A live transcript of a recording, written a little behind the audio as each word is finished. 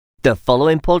The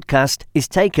following podcast is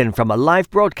taken from a live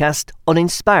broadcast on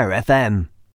Inspire FM.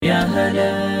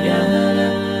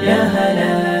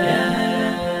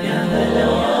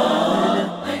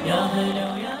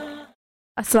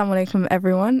 Assalamu alaikum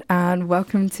everyone, and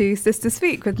welcome to Sister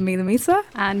Speak with me, Lamisa.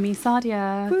 And me,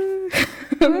 Sadia.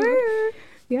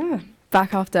 Yeah, I'm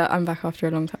back after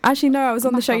a long time. Actually, no, I was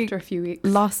on the show after a few weeks.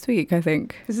 last week, I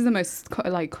think. This is the most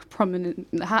prominent.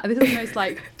 This is the most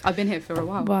I've been here for a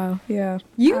while. Wow, yeah.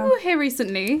 You were here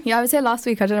recently. Yeah, I was here last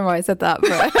week. I don't know why I said that,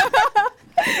 but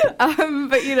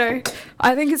but you know,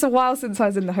 I think it's a while since I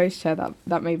was in the host chair.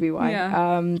 That may be why.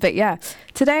 Yeah. But yeah,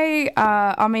 today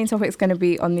our main topic is going to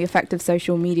be on the effect of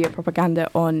social media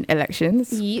propaganda on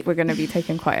elections. Yep. We're going to be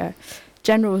taking quite a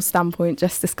general standpoint,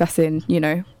 just discussing, you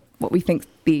know, what we think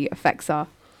the effects are.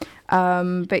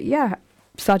 But yeah,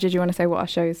 Saja, do you want to say what our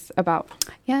show's about?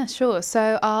 Yeah, sure.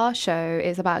 So our show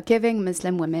is about giving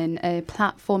Muslim women a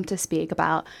platform to speak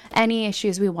about any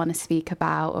issues we want to speak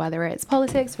about, whether it's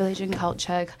politics, religion,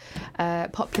 culture,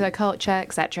 popular culture,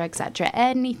 etc.,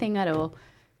 anything at all.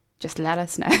 Just let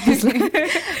us know.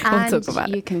 And talk about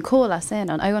you can call us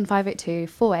in on 01582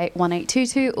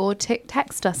 481822 or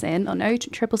text us in on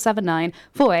 07779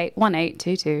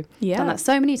 481822. Yeah. Done that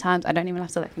so many times, I don't even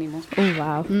have to look anymore. Oh,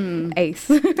 wow. Ace.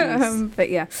 But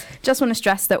yeah, just want to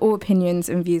stress that all opinions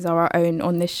and views are our own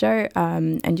on this show.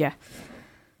 And yeah.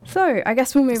 So I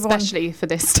guess we'll move on. Especially for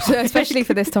this topic. Especially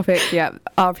for this topic, yeah.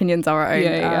 Our opinions are our own.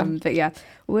 Yeah. But yeah,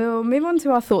 we'll move on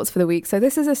to our thoughts for the week. So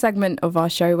this is a segment of our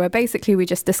show where basically we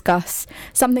just discuss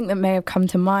something that may have come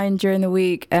to mind during the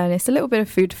week. And it's a little bit of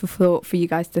food for thought for you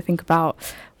guys to think about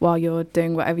while you're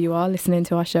doing whatever you are listening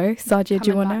to our show. Sadia,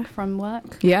 do you want to? From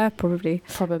work? Yeah, probably.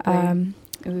 Probably. Do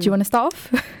you want to start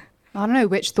off? I don't know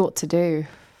which thought to do.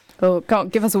 Or go on,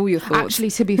 give us all your thoughts.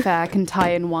 Actually, to be fair, I can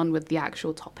tie in one with the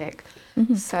actual topic.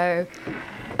 Mm-hmm. So,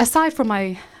 aside from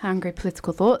my angry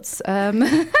political thoughts,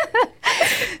 my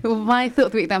thought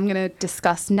of the week that I'm going to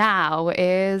discuss now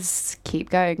is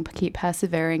keep going, keep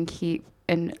persevering, keep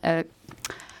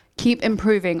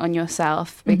improving on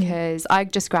yourself, because I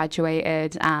just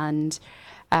graduated and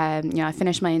I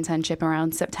finished my internship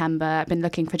around September. I've been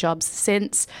looking for jobs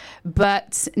since,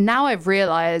 but now I've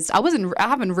realised I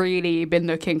haven't really been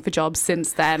looking for jobs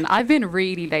since then. I've been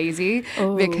really lazy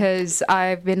because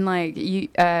I've been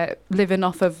living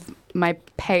off of my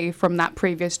pay from that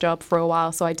previous job for a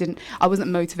while. So I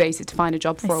wasn't motivated to find a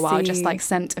job for a while. I just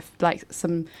sent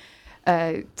some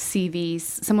CVs,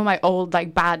 some of my old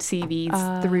bad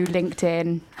CVs through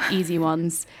LinkedIn, easy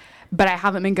ones. But I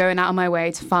haven't been going out of my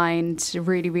way to find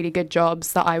really, really good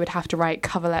jobs that I would have to write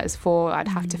cover letters for. I'd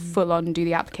have to full on do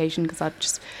the application because I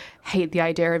just hate the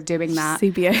idea of doing that.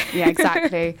 CBA. Yeah,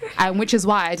 exactly. Which is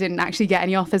why I didn't actually get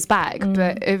any offers back.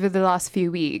 But over the last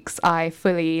few weeks, I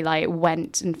fully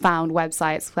went and found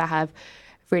websites that have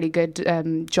really good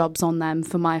jobs on them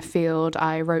for my field.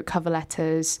 I wrote cover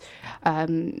letters.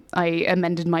 I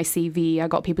amended my CV. I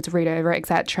got people to read over it,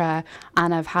 etc.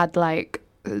 And I've had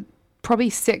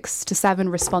probably 6 to 7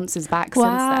 responses back since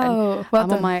then. Well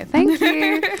Thank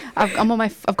you. I've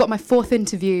got my 4th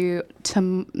interview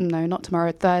not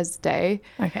tomorrow, Thursday.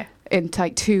 Okay. In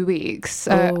 2 weeks.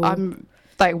 I'm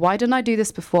why didn't I do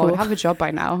this before? I'd have a job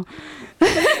by now.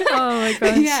 Oh my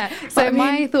gosh. Yeah. So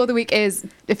my thought of the week is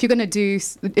if you've got a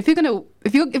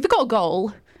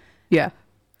goal, yeah,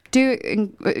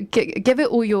 give it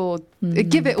all your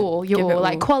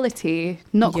quality,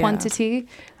 not quantity.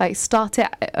 Start it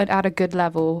at a good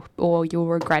level or you'll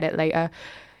regret it later.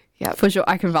 Yeah, for sure.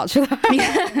 I can vouch for that.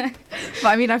 Yeah.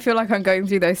 But I feel like I'm going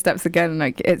through those steps again.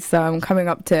 It's coming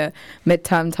up to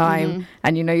midterm time,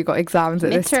 and you've got exams at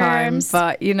this time.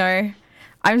 But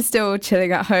I'm still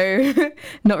chilling at home,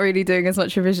 not really doing as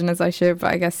much revision as I should.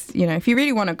 But I guess if you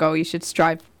really want a goal, you should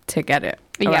strive to get it.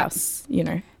 Yes.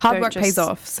 Hard work pays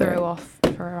off. So throw off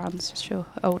for around your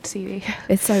old CV.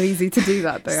 It's so easy to do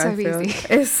that, though. So I feel easy.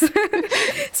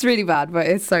 It's really bad, but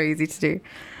it's so easy to do.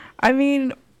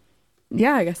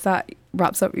 Yeah, I guess that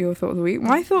wraps up your thought of the week.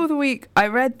 My thought of the week, I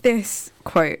read this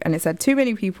quote and it said, too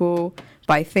many people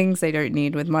buy things they don't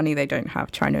need with money they don't have,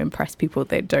 trying to impress people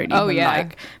they don't even like.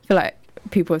 I feel like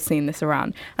people have seen this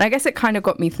around. And I guess it kind of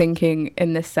got me thinking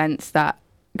in the sense that,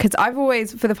 because I've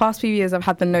always, for the past few years, I've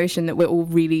had the notion that we're all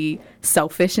really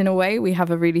selfish in a way. We have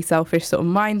a really selfish sort of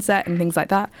mindset and things like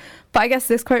that. But I guess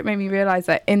this quote made me realise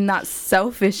that in that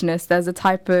selfishness, there's a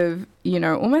type of,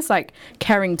 almost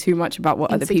caring too much about what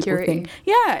other people think.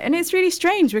 Yeah, and it's really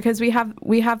strange because we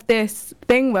have this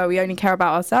thing where we only care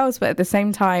about ourselves, but at the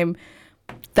same time,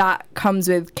 that comes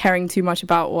with caring too much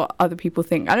about what other people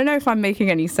think. I don't know if I'm making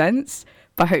any sense,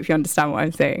 but I hope you understand what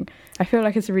I'm saying. I feel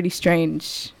like it's a really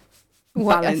strange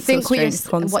balance or strange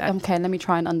concept. Okay, let me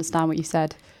try and understand what you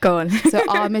said. Go on. So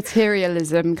our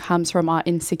materialism comes from our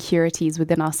insecurities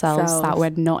within ourselves that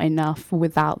we're not enough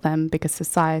without them, because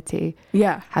society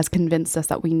has convinced us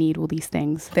that we need all these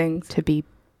things to be,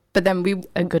 but then we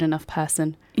a good enough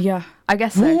person. Yeah, I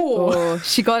guess so. Oh,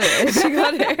 she got it. She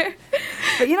got it.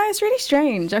 But you know, it's really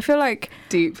strange. I feel like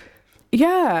deep.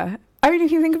 Yeah. I mean,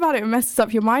 if you think about it, it messes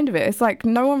up your mind a bit. It's like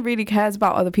no one really cares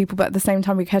about other people, but at the same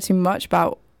time, we care too much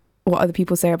about what other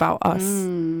people say about us.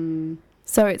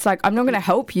 So it's like, I'm not going to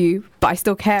help you, but I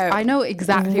still care. I know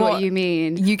exactly what you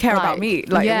mean. You care about me,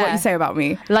 like what you say about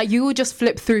me. Like you will just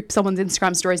flip through someone's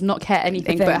Instagram stories, not care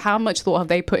anything, but how much thought have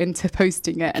they put into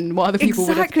posting it, and what other people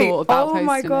would have thought about posting it. Oh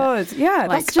my God. Yeah,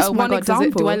 like, that's just one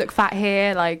example. Do I look fat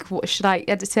here? Like, what, should I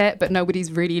edit it? But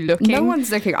nobody's really looking. No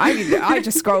one's looking. I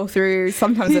just scroll through.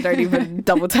 Sometimes I don't even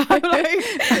double tap. Like,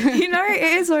 you know, it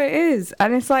is what it is.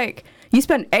 And it's like, you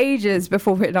spent ages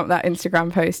before putting up that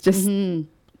Instagram post, just...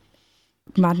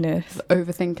 madness,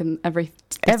 overthinking every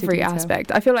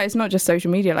aspect. I feel like it's not just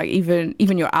social media, like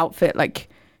even your outfit, like,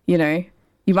 you know,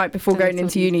 you might before going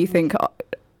into uni think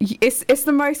it's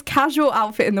the most casual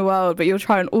outfit in the world, but you'll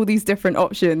try on all these different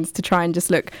options to try and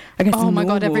just look, I guess, my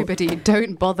God, everybody,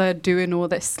 don't bother doing all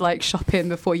this like shopping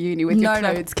before uni with your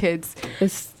clothes, kids.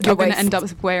 You're going to end up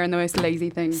wearing the most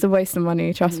lazy things. It's a waste of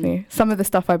money, trust me. Some of the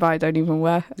stuff I buy I don't even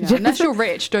wear. Unless you're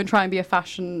rich, don't try and be a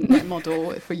fashion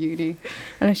model for uni.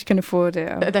 Unless you can afford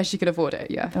it. Unless you can afford it,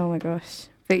 yeah. Oh my gosh.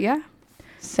 But yeah,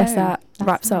 so that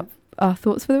wraps up our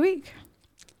thoughts for the week.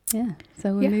 Yeah,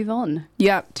 so we'll move on.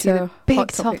 Yeah, to the big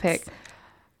topic.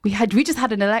 We just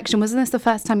had an election. Wasn't this the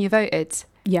first time you voted?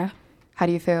 Yeah. How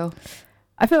do you feel?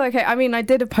 I feel okay. I mean, I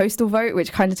did a postal vote,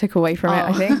 which kind of took away from it,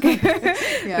 I think,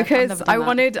 because I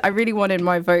really wanted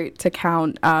my vote to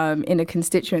count in a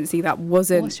constituency that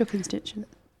wasn't. What's your constituency?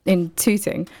 In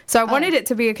Tooting. So I wanted it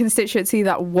to be a constituency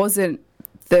that wasn't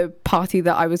the party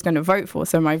that I was going to vote for.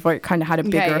 So my vote kind of had a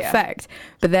bigger effect.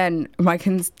 But then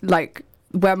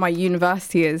where my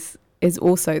university is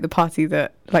also the party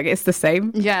that, like, it's the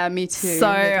same. Yeah, me too. So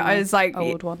I was like,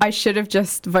 I should have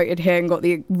just voted here and got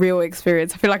the real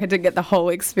experience. I feel like I didn't get the whole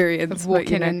experience of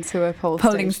walking into a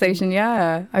polling station.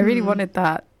 Yeah, I really wanted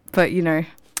that, but you know,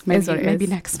 maybe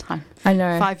next time. I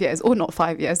know. 5 years or not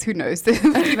 5 years, who knows? We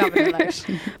can have an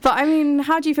election. But I mean,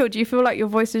 how do you feel? Do you feel like your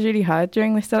voice was really heard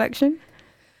during this election?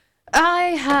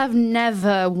 I have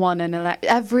never won an election.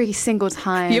 Every single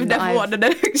time. You've never won an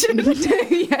election?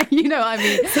 Yeah, you know what I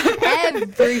mean.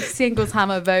 Every single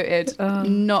time I voted,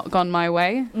 not gone my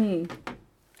way.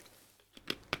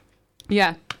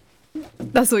 Yeah.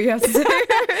 That's all you have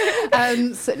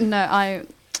to say.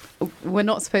 We're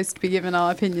not supposed to be giving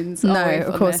our opinions. No,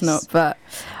 of course not. But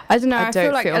I don't know. I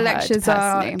feel like elections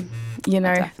are, you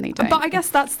know. I definitely don't. But I guess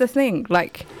that's the thing.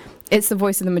 Like, it's the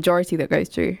voice of the majority that goes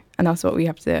through, and that's what we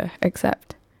have to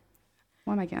accept.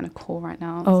 Why am I getting a call right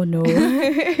now? Oh no.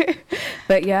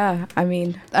 But yeah, I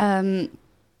mean,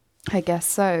 I guess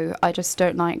so. I just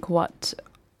don't like what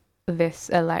this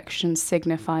election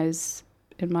signifies,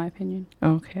 in my opinion.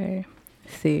 Okay.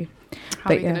 See. How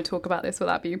are we going to talk about this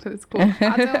without being political?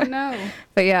 I don't know.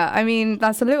 But yeah, I mean,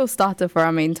 that's a little starter for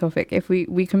our main topic. If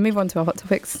we can move on to our hot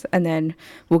topics, and then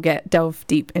we'll delve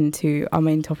deep into our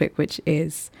main topic, which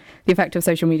is the effect of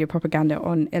social media propaganda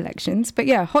on elections. But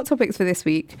yeah, hot topics for this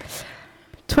week.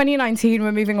 2019,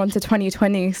 we're moving on to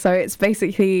 2020. So it's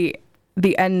basically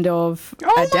the end of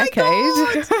a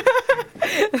decade.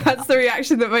 That's the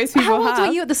reaction that most people have. How old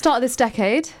were you at the start of this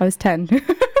decade? I was 10.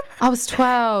 I was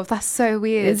 12. That's so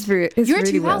weird. It's You're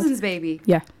really a 2000s baby.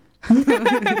 Yeah.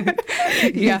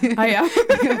 Yeah, I am.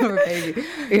 You're a baby.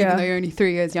 Yeah. Even though you're only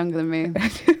 3 years younger than me.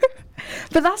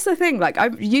 But that's the thing. Like,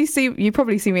 you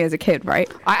probably see me as a kid, right?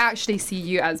 I actually see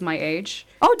you as my age.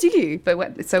 Oh, do you?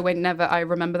 But so whenever I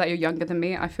remember that you're younger than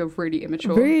me, I feel really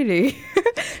immature. Really?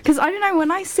 Because I don't know,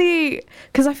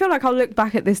 because I feel like I'll look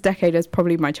back at this decade as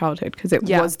probably my childhood, because it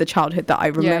was the childhood that I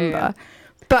remember. Yeah.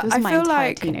 But I feel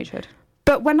like teenagehood.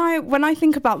 But when I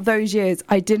think about those years,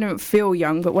 I didn't feel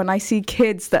young. But when I see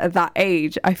kids that are that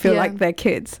age, I feel like they're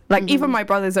kids. Like, even my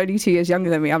brother's only 2 years younger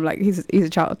than me. I'm like, he's a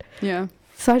child. Yeah.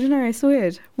 So I don't know, it's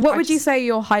weird. What would you say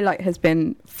your highlight has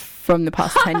been from the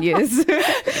past 10 years?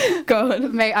 Go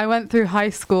on. Mate, I went through high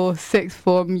school, sixth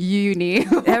form, uni.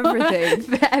 Everything.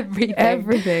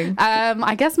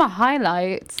 I guess my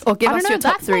highlights. Or give us your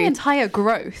top that's 3. my entire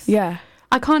growth. Yeah.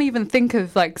 I can't even think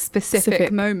of like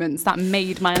specific moments that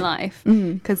made my life,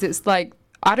 because it's like,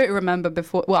 I don't remember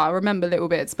before. Well, I remember little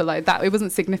bits, but like that, it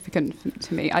wasn't significant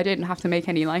to me. I didn't have to make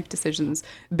any life decisions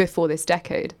before this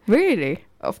decade. Really?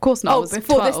 Of course not. Oh,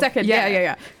 before 12. This decade?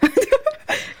 Yeah.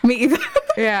 Me either.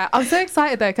 Yeah, I'm so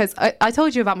excited though because I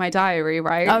told you about my diary,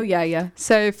 right? Oh yeah.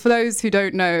 So for those who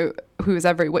don't know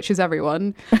which is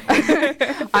everyone,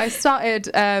 I started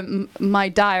my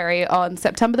diary on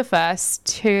September the 1st,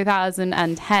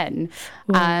 2010,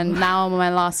 and now I'm on my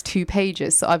last 2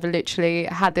 pages. So I've literally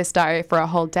had this diary for a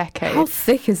whole decade. How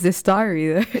thick is this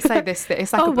diary though? It's like this.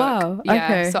 It's like a book. Wow. Yeah.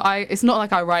 Okay. So it's not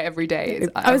like I write every day.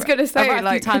 I was gonna say, I write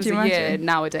like, a few times could you a year imagine?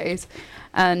 nowadays,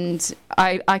 and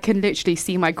I can literally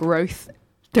see my growth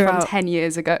Throughout. from 10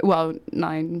 years ago. Well,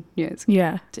 9 years.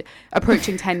 Yeah.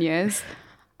 Approaching 10 years.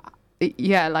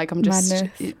 Yeah, like I'm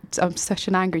such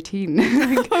an angry teen.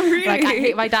 Like, Oh, really? Like I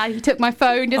hate my dad. He took my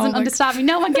phone. Doesn't understand me.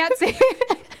 No one gets it.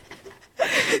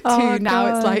 Oh, now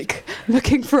God. it's like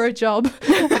looking for a job.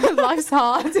 Life's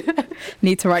hard.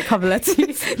 Need to write cover letters.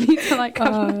 Need to like.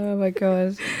 Oh my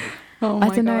god. Oh my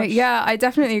I don't know. gosh. Yeah, I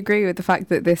definitely agree with the fact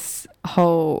that this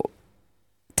whole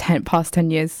past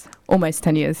 10 years, almost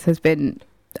 10 years, has been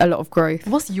a lot of growth.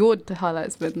 What's your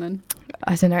highlights been then?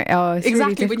 I don't know. Oh, it's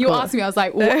Exactly. Really When you asked me, I was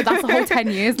like, what? That's the whole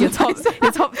 10 years. your top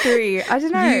 3. I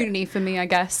don't know. Uni for me, I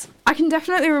guess. I can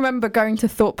definitely remember going to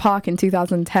Thorpe Park in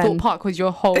 2010. Thorpe Park was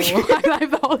your whole life,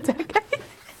 the whole decade.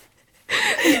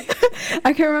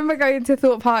 I can remember going to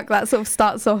Thorpe Park. That sort of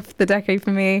starts off the decade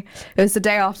for me. It was the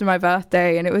day after my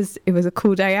birthday, and it was a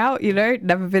cool day out. You know,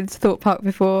 never been to Thorpe Park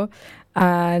before,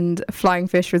 and Flying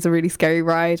Fish was a really scary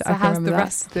ride. So I can how's remember the that.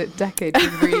 rest of the decade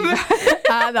been really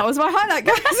bad? That was my highlight,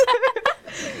 guys.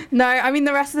 No, I mean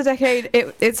the rest of the decade,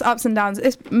 it's ups and downs.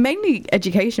 It's mainly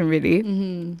education, really,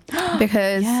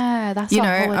 because Yeah, that's you our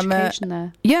know, whole I'm education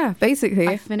there. yeah, basically.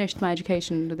 I finished my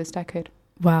education with this decade.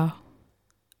 Wow.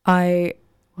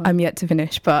 I'm yet to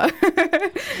finish, but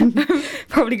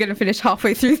probably going to finish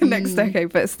halfway through the next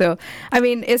decade. But still, I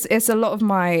mean, it's a lot of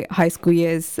my high school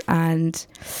years, and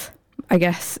I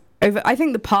guess I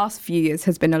think the past few years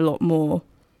has been a lot more.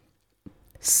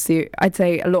 I'd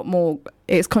say a lot more.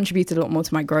 It's contributed a lot more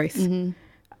to my growth than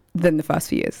the first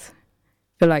few years.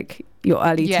 I feel like your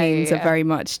early teens are very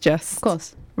much just, of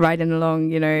course, riding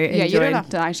along, you know. Yeah, you don't have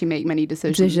to actually make many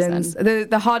decisions.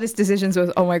 The hardest decisions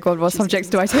was, oh my god, what subjects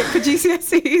do I take for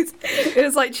GCSEs? It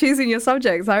was like choosing your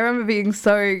subjects. I remember being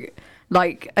so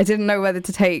like, I didn't know whether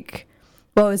to take,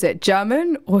 what was it,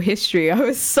 German or history? I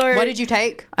was so. What did you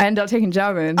take? I ended up taking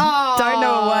German. Oh. Don't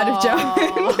know a word of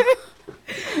German.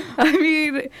 I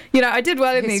mean, you know, I did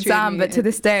well in the exam, but to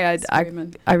this day,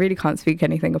 I really can't speak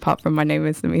anything apart from my name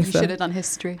is Lamisa. You should have done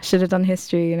history. Should have done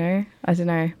history, you know. I don't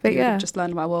know, but You just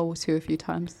learned about World War II a few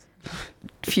times.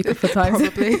 A few couple times,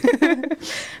 probably.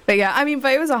 But yeah, I mean,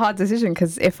 but it was a hard decision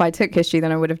because if I took history,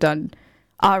 then I would have done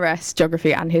RS,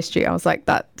 geography, and history. I was like,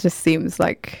 that just seems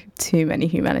like too many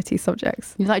humanities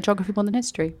subjects. You like geography more than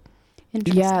history?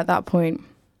 Interesting. Yeah, at that point.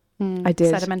 I did.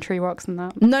 Sedimentary rocks and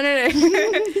that. No.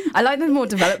 I like the more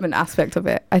development aspect of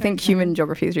it. I think human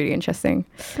geography is really interesting.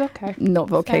 Okay. Not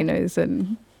volcanoes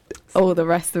and all the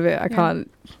rest of it. I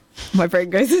can't. My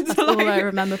brain goes into That's all I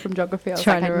remember from geography. I was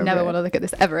like, I never want to look at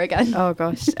this ever again. Oh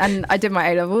gosh. And I did my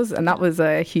A-levels, and that was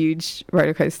a huge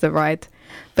roller coaster ride.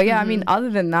 But yeah, I mean, other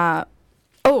than that,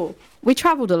 we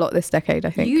traveled a lot this decade,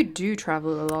 I think. You do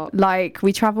travel a lot. Like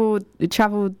we traveled,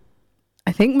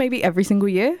 I think maybe every single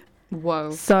year.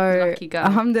 Whoa. So lucky girl.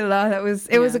 Alhamdulillah, it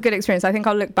was a good experience. I think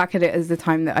I'll look back at it as the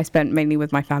time that I spent mainly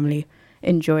with my family,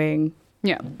 enjoying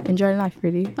life,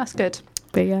 really. That's good.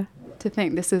 But yeah. To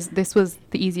think this was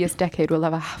the easiest decade we'll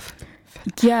ever have.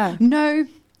 Yeah. No.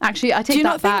 Actually, I take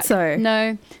that back. Do you not think so?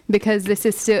 No, because this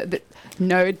is still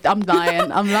no, I'm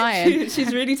lying.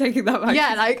 She's really taking that back.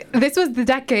 Yeah, like this was the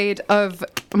decade of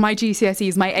my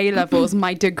GCSEs, my A-levels,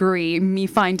 my degree, me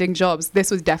finding jobs.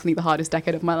 This was definitely the hardest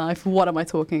decade of my life. What am I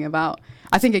talking about?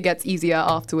 I think it gets easier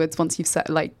afterwards once you've set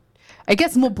it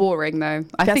gets more boring though.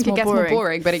 I think it gets more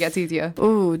boring, but it gets easier.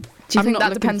 Oh, do you think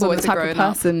that depends on the type of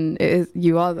person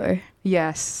you are though?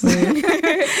 Yes.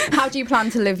 How do you plan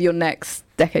to live your next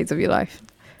decades of your life?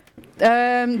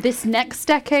 This next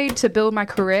decade, to build my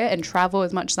career and travel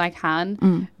as much as I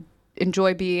can,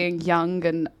 enjoy being young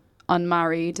and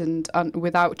unmarried and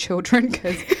without children,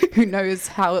 because who knows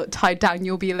how tied down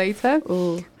you'll be later.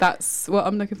 Ooh. That's what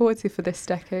I'm looking forward to for this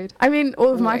decade. I mean, all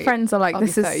of my friends are like, I'll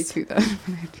this be is 32 though.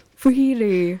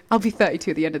 Really. I'll be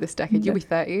 32 at the end of this decade. You'll be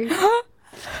 30. I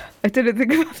didn't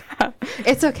think about that.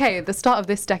 It's okay. At the start of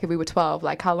this decade, we were 12.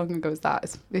 Like, how long ago is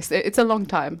that? It's a long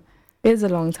time. It is a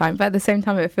long time, but at the same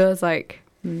time, it feels like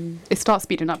it starts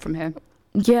speeding up from here.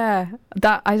 Yeah,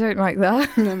 that I don't like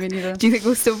that. No, me neither. Do you think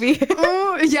we'll still be here?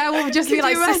 Oh, yeah, we'll just be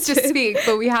like sister speak,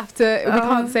 but we have to. We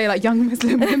can't say like young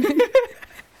Muslim women.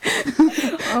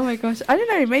 Oh my gosh, I don't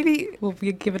know. Maybe we'll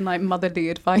be given like motherly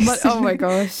advice. Oh my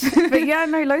gosh. But yeah,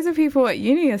 no, loads of people at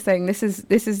uni are saying this is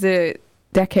the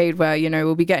decade where, you know,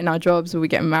 we'll be getting our jobs, we'll be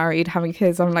getting married, having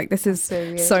kids. I'm like, this is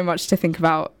so much to think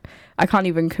about. I can't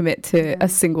even commit to a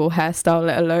single hairstyle,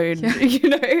 let alone, you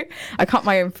know, I cut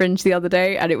my own fringe the other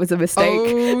day and it was a mistake.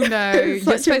 Oh, no.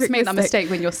 You're supposed to make that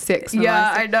mistake when you're 6.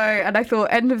 Yeah, I know. And I thought,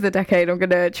 end of the decade, I'm going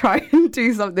to try and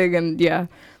do something. And yeah,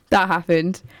 that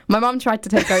happened. My mum tried to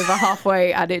take over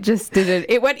halfway and it just didn't.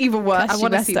 It went even worse. I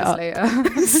want to see this later.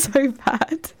 So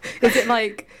bad. Is it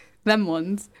like them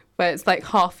ones where it's like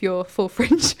half your full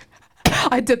fringe?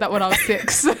 I did that when I was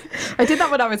 6. I did that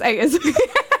when I was 8 as well.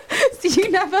 So you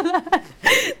never learn.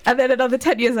 And then another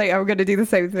 10 years later, I'm going to do the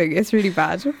same thing. It's really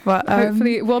bad. But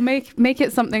hopefully we'll make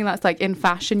it something that's like in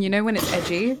fashion, you know, when it's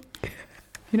edgy.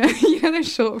 You know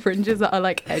those short fringes that are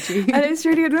like edgy. And it's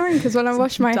really annoying because when I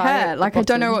wash my hair, like I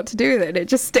don't know what to do with it. It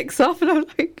just sticks off and I'm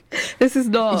like, this is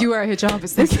not... You wear a hijab,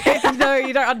 is this? No,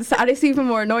 you don't understand. And it's even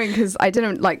more annoying because I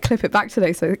didn't like clip it back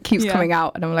today, so it keeps coming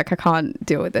out and I'm like, I can't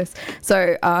deal with this.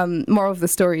 So moral of the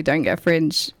story, don't get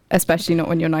fringe, especially not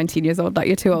when you're 19 years old. Like,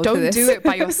 you're too old for this. Don't do it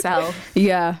by yourself.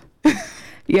 Yeah.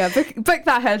 Yeah, book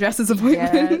that hairdresser's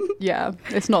appointment. Yeah,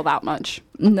 it's not that much.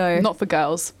 No. Not for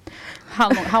girls.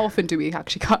 How often do we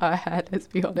actually cut our hair, let's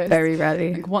be honest? Very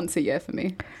rarely. Like once a year for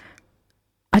me.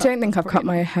 I don't think I've cut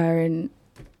my hair in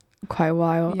quite a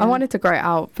while. Yeah. I wanted to grow it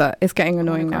out, but it's getting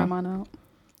annoying now. Mine out.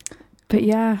 But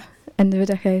yeah, end of a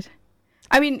decade.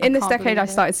 I mean, in this decade, I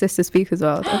started Sister Speak as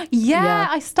well. Yeah,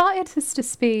 I started Sister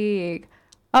Speak.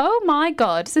 Oh my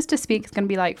God. Sister Speak is going to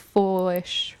be like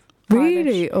 4-ish. 5-ish.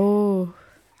 Really? Oh.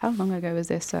 How long ago was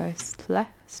this? So I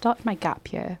started my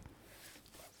gap year.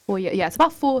 4 years. Yeah, it's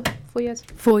about 4 years.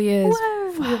 4 years.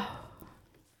 Whoa. Wow.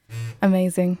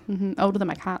 Amazing. Mm-hmm. Older than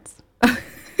my cats.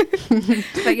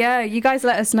 But yeah, you guys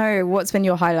let us know what's been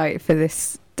your highlight for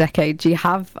this decade. Do you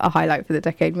have a highlight for the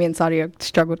decade? Me and Sadia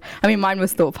struggled. I mean, mine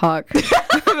was Thorpe Park.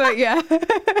 But yeah.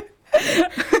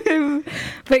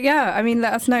 But yeah, I mean,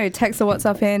 let us know. Text or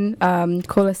WhatsApp in,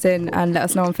 call us in and let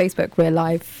us know on Facebook. We're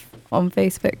live on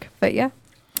Facebook. But yeah.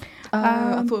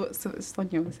 I thought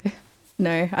Sonia was here.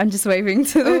 No, I'm just waving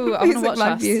to the Facebook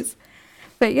Live views.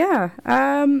 But yeah,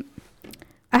 I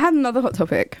had another hot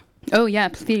topic. Oh yeah,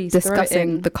 please.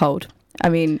 Discussing the cold. I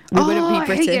mean, we wouldn't be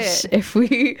British if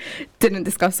we didn't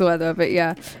discuss the weather, but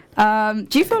yeah.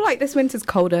 Do you feel like this winter's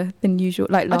colder than usual,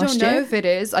 like last year? I don't know if it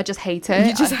is. I just hate it.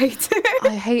 You just hate it?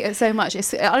 I hate it so much.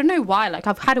 I don't know why. Like,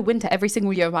 I've had a winter every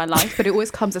single year of my life, but it always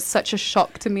comes as such a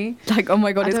shock to me. Like, oh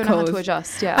my God, it's cold. I don't know how to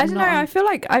adjust. Yeah, I don't know. I feel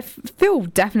like I feel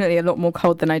definitely a lot more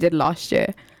cold than I did last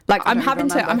year. Like, I'm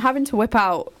having to whip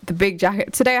out the big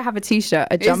jacket. Today I have a t-shirt,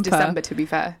 a jumper. It's December, to be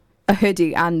fair. A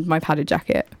hoodie and my padded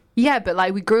jacket. Yeah, but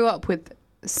like we grew up with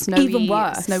snowy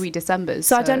Decembers.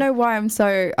 So I don't know why I'm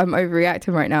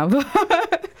overreacting right now.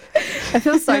 I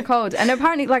feel so cold. And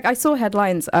apparently, like, I saw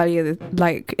headlines earlier,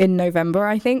 like in November,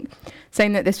 I think,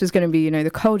 saying that this was going to be, you know,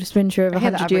 the coldest winter of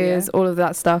 100 years, all of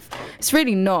that stuff. It's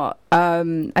really not.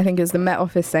 I think it was the Met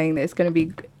Office saying that it's going to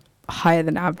be higher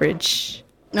than average.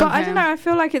 But I don't know. I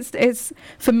feel like it's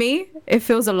for me, it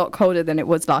feels a lot colder than it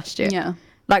was last year. Yeah.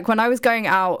 Like when I was going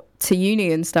out to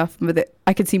uni and stuff with it,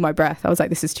 I could see my breath. I was like,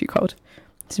 this is too cold.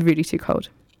 It's really too cold.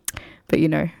 But, you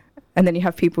know, and then you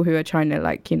have people who are trying to,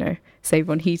 like, you know, save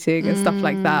on heating and stuff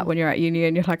like that when you're at uni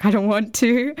and you're like, I don't want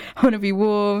to. I want to be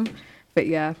warm. But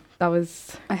yeah, that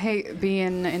was... I hate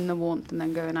being in the warmth and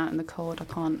then going out in the cold. I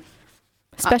can't.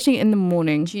 Especially in the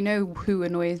morning. Do you know who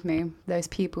annoys me? Those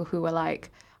people who are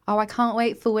like, oh, I can't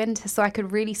wait for winter so I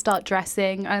could really start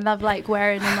dressing. I love like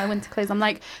wearing in my winter clothes. I'm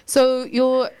like, so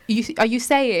are you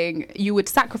saying you would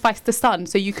sacrifice the sun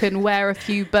so you can wear a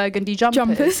few burgundy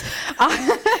jumpers?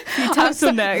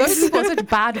 Turtlenecks. Those people are such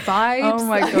bad vibes. Oh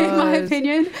my God. In my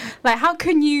opinion. Like, how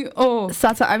can you,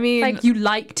 I mean, like, you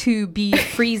like to be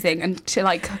freezing and to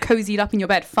like cozied up in your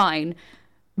bed, fine.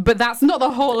 But that's not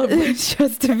the whole of it.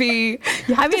 Just to be...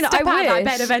 I mean, I wish... out of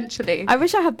bed eventually. I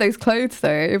wish I had those clothes,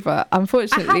 though, but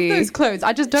unfortunately... I have those clothes.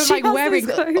 I just don't like wearing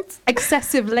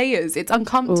excessive layers. It's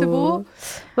uncomfortable. Ooh.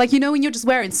 Like, you know, when you're just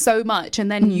wearing so much and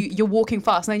then you're walking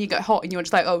fast and then you get hot and you're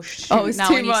just like, oh, shoot, it's now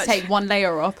too I need much. to take one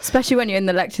layer off. Especially when you're in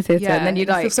the lecture theatre and then you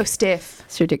like... feel so stiff.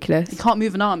 It's ridiculous. You can't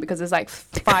move an arm because there's like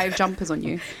 5 jumpers on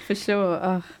you. For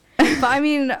sure. But I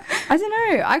mean, I don't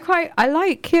know. I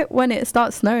like it when it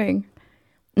starts snowing.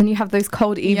 And you have those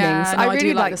cold evenings. Yeah, no, I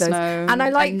really like those. Snow, and I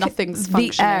like nothing's the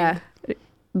functioning. air.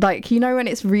 Like, you know, when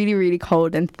it's really, really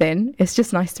cold and thin, it's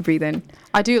just nice to breathe in.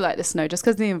 I do like the snow just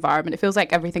because of the environment. It feels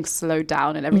like everything's slowed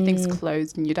down and everything's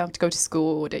closed and you don't have to go to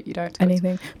school or you don't have to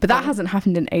anything. But that hasn't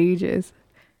happened in ages.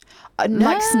 No,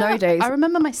 like snow days. I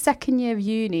remember my second year of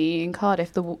uni in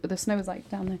Cardiff, the snow was like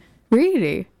down there.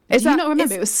 Really? Do you not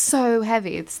remember? It was so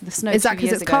heavy. The snow. Is that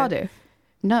because it's Cardiff?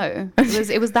 No,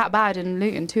 it was that bad in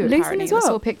Luton too. Luton apparently, as well? I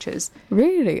saw pictures.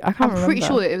 Really? I can't remember. I'm pretty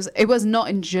sure it was not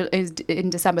in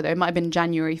December though. It might have been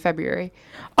January, February.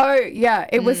 Oh yeah,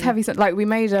 it was heavy. Like we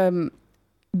made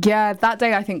that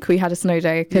day I think we had a snow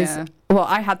day because well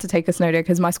I had to take a snow day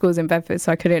because my school's in Bedford,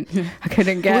 so I couldn't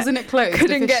get. Wasn't it closed?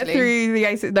 Couldn't officially? get through the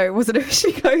A6. No, it wasn't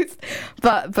officially closed,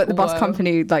 but the bus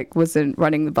company like wasn't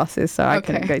running the buses, so I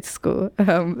couldn't go to school.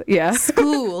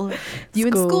 School. You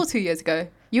in school 2 years ago?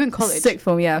 You in college? Sixth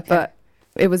form, yeah, okay. But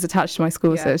it was attached to my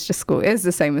school, so it's just school. It's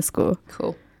the same as school.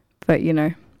 Cool. But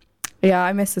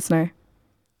I miss the snow.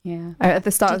 Yeah. At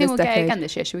the start of this decade. Do you think we'll get it again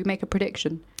this year? Should we make a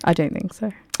prediction? I don't think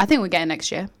so. I think we'll get it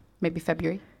next year, maybe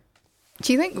February.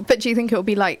 Do you think it'll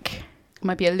be like? It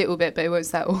might be a little bit, but it won't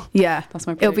settle. Yeah, that's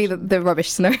my prediction. It'll be the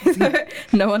rubbish snow that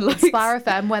no one likes. Inspire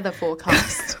FM weather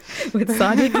forecast with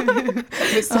Sadia.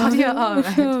 With Sadia.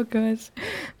 Oh gosh.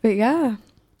 But yeah,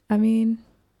 I mean,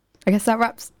 I guess that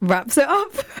wraps it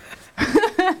up.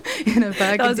 In a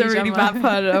burgundy that was a really bad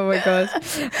pun. Oh my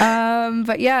gosh.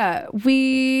 But yeah,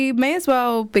 we may as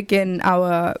well begin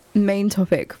our main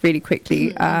topic really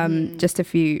quickly. Just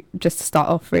to start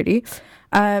off really.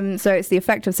 So it's the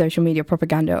effect of social media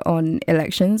propaganda on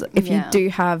elections. If you do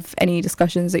have any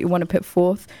discussions that you want to put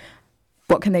forth,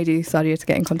 what can they do, Sadia, to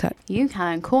get in contact? You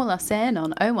can call us in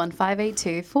on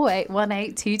 01582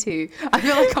 481822. I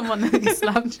feel like I'm on the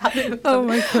Slam chat. Oh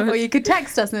my god. Or you could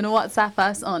text us and WhatsApp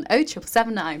us on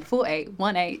 07779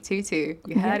 481822.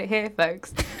 You heard it here,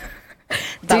 folks.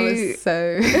 That was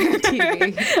so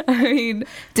TV. I mean,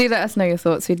 do let us know your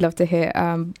thoughts. We'd love to hear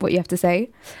what you have to say.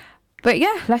 But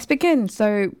yeah, let's begin.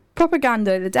 So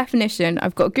propaganda, the definition,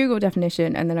 I've got a Google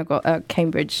definition and then I've got a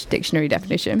Cambridge dictionary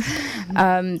definition.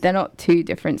 They're not too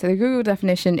different. So the Google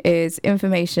definition is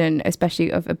information,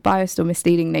 especially of a biased or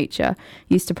misleading nature,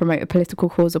 used to promote a political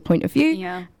cause or point of view.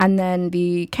 Yeah. And then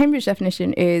the Cambridge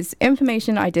definition is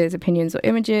information, ideas, opinions, or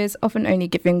images, often only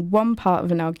giving one part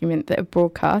of an argument that are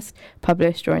broadcast,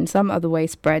 published, or in some other way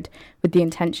spread with the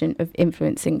intention of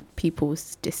influencing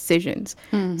people's decisions.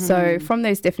 So from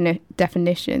those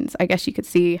definitions, I guess you could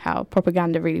see how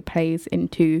propaganda really plays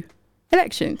into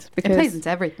elections. Because it plays into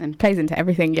everything. Plays into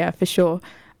everything, yeah, for sure.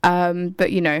 But,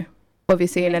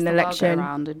 obviously in an election...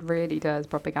 around. It really does,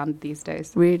 propaganda these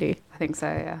days. Really? I think so,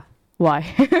 yeah. Why?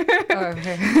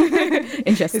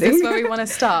 Interesting. Is this where we want to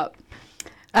start?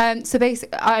 So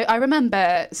basically, I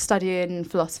remember studying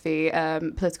philosophy,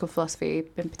 political philosophy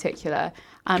in particular,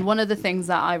 and one of the things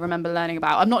that I remember learning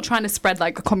about, I'm not trying to spread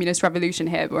like a communist revolution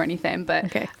here or anything,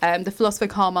 but the philosopher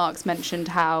Karl Marx mentioned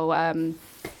how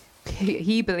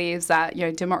he believes that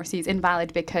democracy is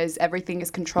invalid because everything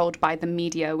is controlled by the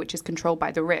media, which is controlled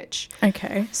by the rich.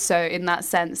 Okay. So in that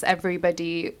sense,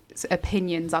 everybody's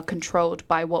opinions are controlled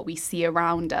by what we see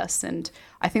around us, and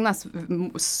I think that's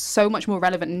so much more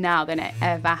relevant now than it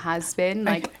ever has been.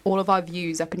 Like all of our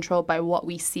views are controlled by what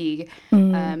we see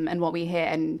and what we hear,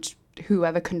 and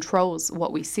whoever controls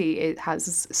what we see, it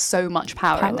has so much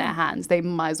power in their hands. They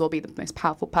might as well be the most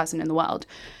powerful person in the world.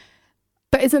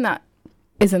 But isn't that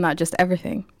just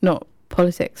everything? Not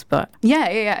politics, but yeah,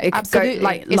 it absolutely. Go,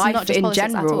 like life in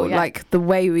general, like the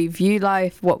way we view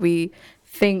life, what we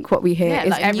think, what we hear, is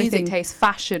like everything. Music taste,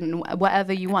 fashion,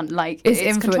 whatever you want, like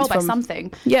it's controlled by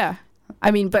something. Yeah,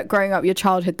 I mean, but growing up, your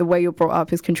childhood, the way you're brought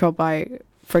up is controlled by,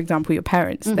 for example, your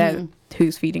parents. They're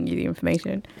who's feeding you the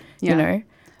information.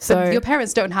 So your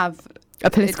parents don't have a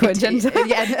political agenda. A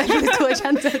political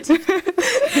agenda.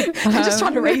 They're just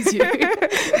trying to raise you.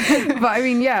 But I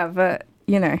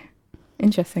mean,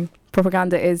 interesting.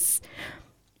 Propaganda is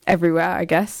everywhere, I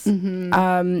guess.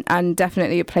 And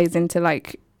definitely it plays into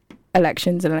like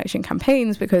elections and election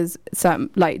campaigns because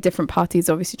some like different parties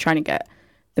are obviously trying to get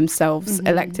themselves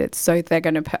elected. So they're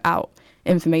going to put out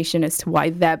information as to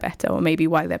why they're better or maybe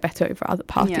why they're better over other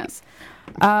parties.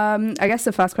 I guess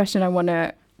the first question I want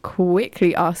to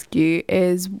quickly ask you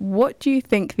is, what do you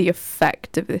think the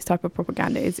effect of this type of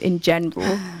propaganda is in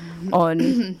general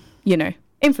on,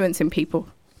 influencing people?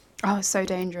 Oh, it's so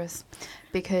dangerous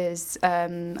because I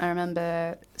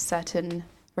remember certain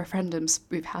referendums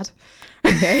we've had.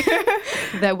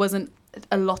 There wasn't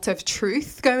a lot of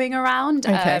truth going around.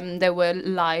 There were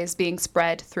lies being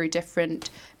spread through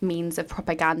different means of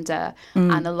propaganda,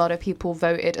 and a lot of people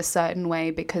voted a certain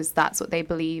way because that's what they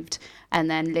believed. And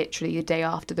then literally the day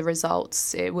after the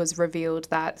results, it was revealed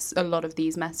that a lot of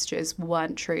these messages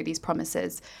weren't true, these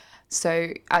promises. So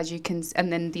as you can,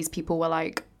 and then these people were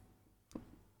like,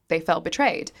 they felt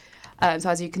betrayed. So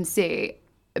as you can see,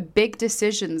 big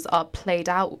decisions are played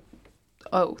out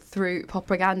through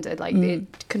propaganda. Like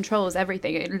it controls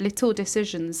everything. Little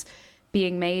decisions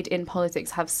being made in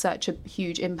politics have such a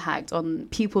huge impact on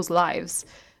people's lives.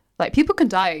 Like, people can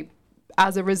die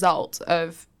as a result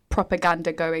of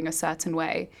propaganda going a certain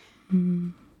way.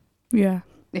 Yeah.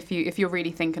 If you're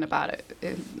really thinking about it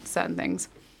in certain things.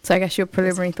 So I guess your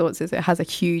preliminary thoughts is it has a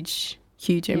huge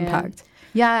impact.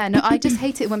 Yeah, no, I just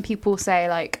hate it when people say,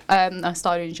 like, I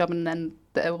started a job and then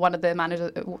one of the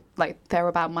managers, like, they're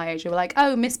about my age, they were like,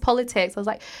 oh, Miss Politics. I was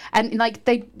like, and like,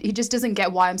 he just doesn't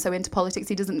get why I'm so into politics.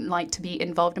 He doesn't like to be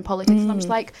involved in politics. And I'm just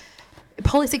like,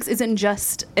 politics isn't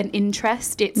just an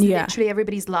interest. It's literally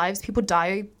everybody's lives. People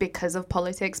die because of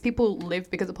politics. People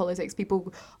live because of politics.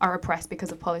 People are oppressed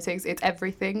because of politics. It's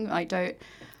everything. I don't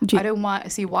want to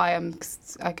see why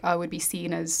I would be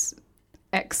seen as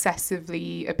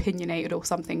excessively opinionated or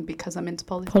something because I'm into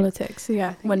politics.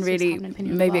 Yeah, when really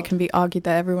maybe it can be argued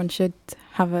that everyone should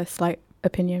have a slight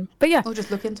opinion. But yeah, or just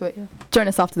look into it. Join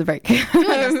us after the break.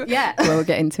 Yeah. We'll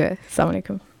get into it. Assalamu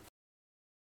alaikum.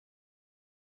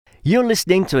 You're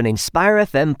listening to an Inspire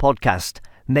FM podcast,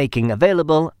 making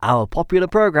available our popular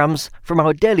programs from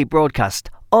our daily broadcast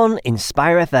on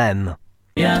Inspire FM.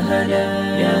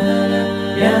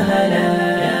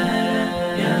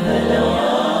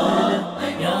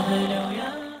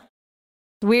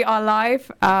 We are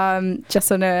live.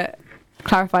 Just want to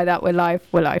clarify that we're live.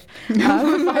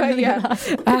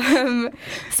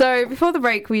 So before the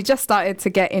break, we just started to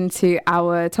get into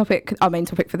our main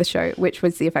topic for the show, which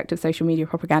was the effect of social media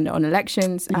propaganda on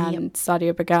elections. And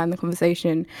Sadia began the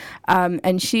conversation,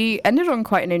 and she ended on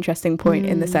quite an interesting point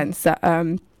in the sense that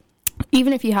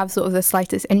even if you have sort of the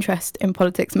slightest interest in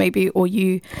politics, maybe, or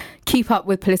you keep up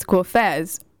with political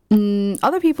affairs,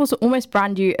 other people almost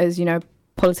brand you as,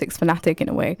 politics fanatic in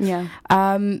a way. Yeah.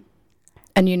 And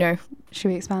should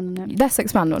we expand on it? Let's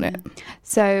expand on it.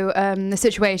 So the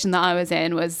situation that I was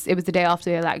in was the day after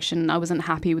the election. I wasn't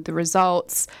happy with the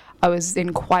results. I was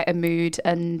in quite a mood,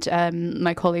 and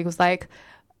my colleague was like,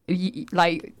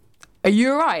 are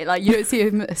you all right? Like, you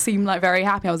don't seem like very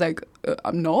happy. I was like,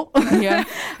 I'm not. Yeah.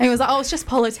 And he was like, oh, it's just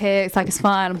politics. Like, it's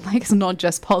fine. I'm like, it's not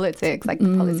just politics. Like,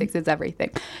 politics is everything.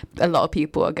 A lot of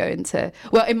people are going to,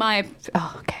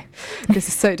 this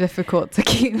is so difficult to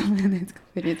keep them in these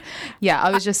opinions. Yeah,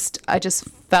 I just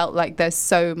felt like there's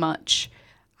so much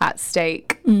at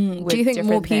stake. Do you think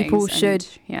more people should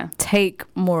take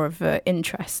more of an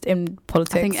interest in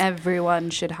politics? I think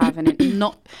everyone should have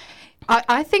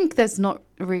I think there's not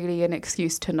really an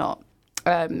excuse to not.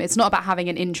 It's not about having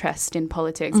an interest in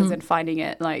politics as in finding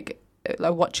it like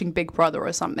watching Big Brother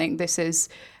or something. This is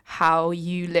how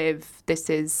you live. This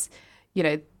is,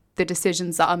 the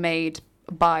decisions that are made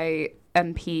by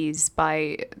MPs,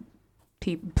 by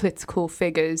political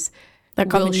figures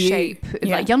that will shape.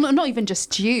 Like, you're not even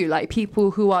just you, like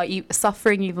people who are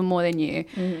suffering even more than you.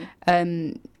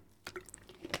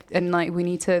 And like, we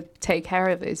need to take care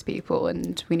of those people,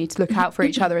 and we need to look out for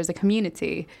each other as a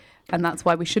community. And that's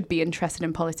why we should be interested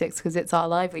in politics, because it's our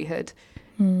livelihood.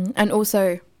 And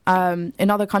also, in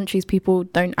other countries, people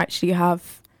don't actually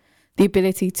have the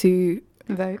ability to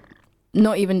vote.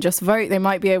 Not even just vote. They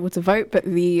might be able to vote, but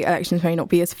the elections may not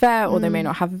be as fair, or they may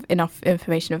not have enough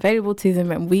information available to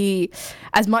them. And we,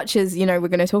 as much as, we're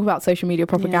going to talk about social media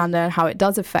propaganda and how it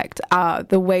does affect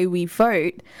the way we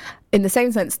vote, in the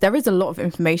same sense, there is a lot of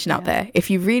information out there. If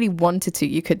you really wanted to,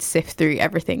 you could sift through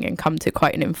everything and come to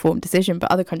quite an informed decision,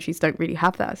 but other countries don't really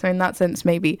have that. So in that sense,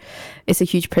 maybe it's a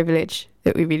huge privilege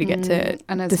that we really get to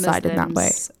decide in that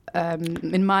way.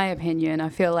 In my opinion, I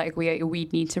feel like we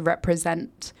need to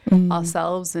represent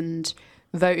ourselves and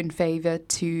vote in favour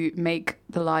to make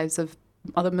the lives of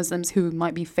other Muslims who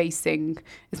might be facing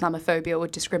Islamophobia or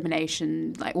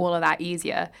discrimination, like all of that,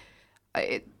 easier.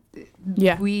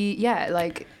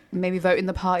 Maybe vote in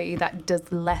the party that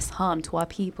does less harm to our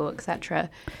people, etc.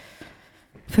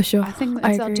 For sure. I think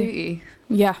that's our duty.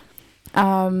 Yeah.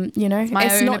 It's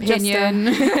my own opinion.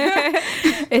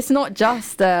 It's not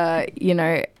just,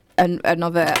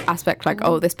 another aspect like,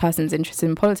 this person's interested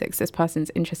in politics, this person's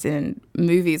interested in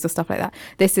movies or stuff like that.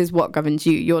 This is what governs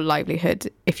you, your livelihood,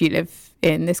 if you live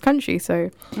in this country. So,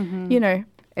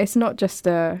 it's not just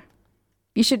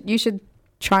you should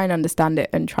try and understand it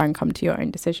and try and come to your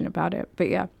own decision about it. But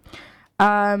yeah.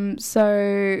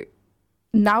 So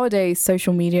nowadays,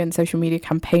 social media and social media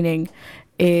campaigning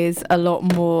is a lot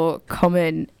more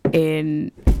common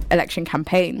in election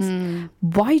campaigns.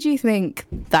 Why do you think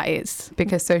that is?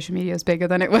 Because social media is bigger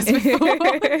than it was before.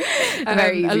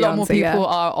 A lot more people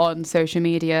are on social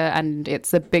media, and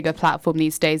it's a bigger platform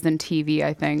these days than TV,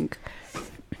 I think.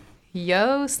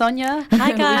 Yo, Sonia.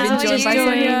 Hi guys. How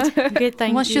are you doing? Good,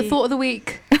 thank you. What's your thought of the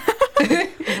week?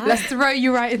 Let's throw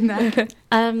you right in there.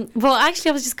 Well, actually,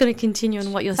 I was just going to continue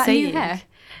on what you're saying. New hair?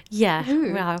 Yeah.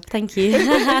 Ooh. Wow. Thank you.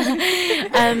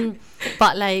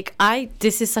 But like,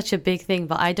 this is such a big thing,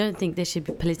 but I don't think there should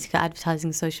be political advertising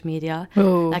on social media.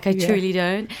 Like, I truly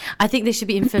don't. I think there should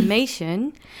be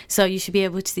information. So you should be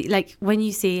able to see, like, when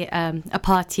you see a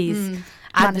party's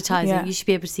advertising, you should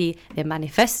be able to see their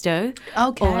manifesto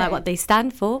or like what they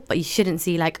stand for, but you shouldn't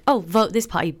see like, oh, vote this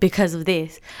party because of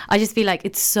this. I just feel like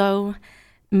it's so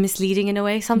misleading in a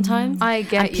way sometimes. I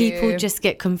get and people just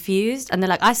get confused and they're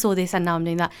like, I saw this and now I'm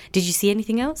doing that. Did you see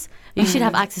anything else? You should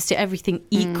have access to everything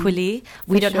equally.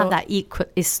 We don't have that equal.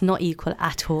 It's not equal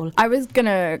at all. I was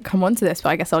gonna come on to this, but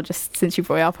I guess I'll just, since you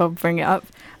brought it up, I'll bring it up.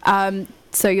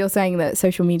 So you're saying that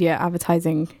social media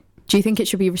advertising, do you think it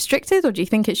should be restricted or do you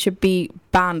think it should be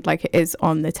banned like it is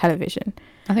on the television?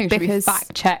 I think it should be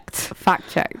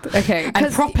fact-checked. Okay.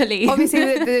 And properly.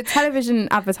 Obviously, the television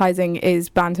advertising is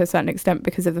banned to a certain extent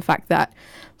because of the fact that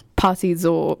parties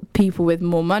or people with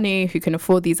more money who can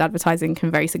afford these advertising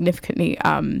can very significantly,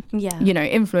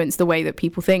 influence the way that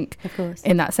people think. Of course.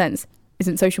 In that sense.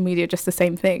 Isn't social media just the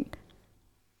same thing?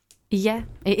 Yeah,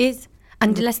 it is.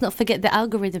 And let's not forget the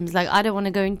algorithms. Like, I don't want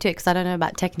to go into it because I don't know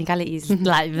about technicalities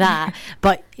like that.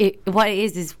 But what it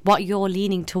is what you're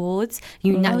leaning towards.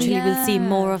 You naturally will see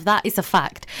more of that. It's a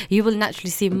fact. You will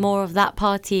naturally see more of that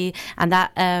party and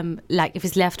that, like, if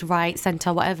it's left, right,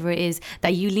 centre, whatever it is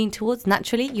that you lean towards,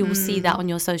 naturally, you will see that on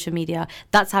your social media.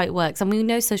 That's how it works. And we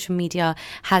know social media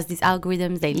has these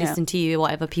algorithms. They listen to you,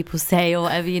 whatever people say or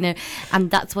whatever,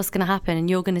 and that's what's going to happen. And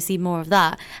you're going to see more of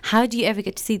that. How do you ever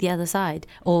get to see the other side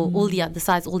or all the other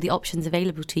sides, all the options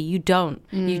available to you? You don't.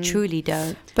 You truly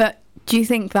don't. But do you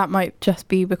think that might just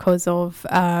be because of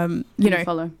loads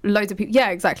of people?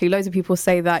 Yeah, exactly. Loads of people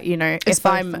say that if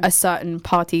I'm a certain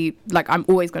party, like I'm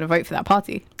always going to vote for that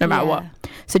party no matter what.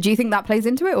 So do you think that plays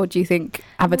into it, or do you think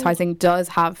advertising does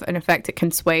have an effect? It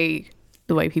can sway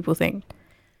the way people think.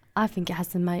 I think it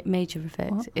has a major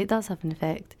effect. What? It does have an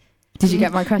effect. Did you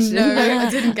get my question? No, I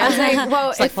didn't get it.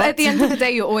 Well, if at the end of the day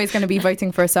you're always going to be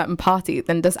voting for a certain party,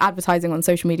 then does advertising on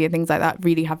social media, things like that,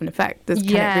 really have an effect? Can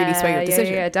it really sway your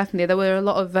decision? Yeah, definitely. There were a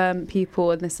lot of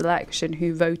people in this election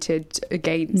who voted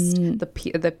against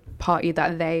the party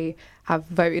that they have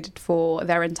voted for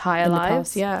their entire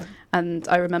lives. Past, And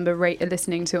I remember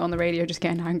listening to it on the radio, just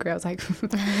getting angry. I was like,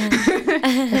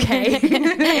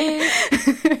 okay.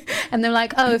 And they're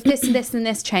like, oh, if this and this and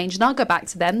this changed, and I'll go back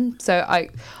to them. So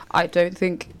I don't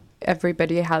think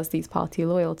everybody has these party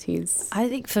loyalties. I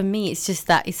think for me, it's just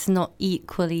that it's not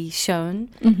equally shown.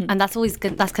 And that's always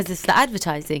good. That's because it's the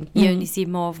advertising. You only see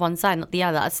more of one side, not the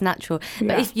other. That's natural.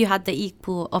 But if you had the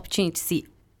equal opportunity to see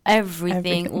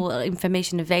everything or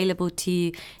information available to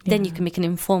you, then you can make an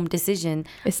informed decision.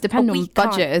 It's dependent on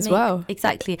budget as well.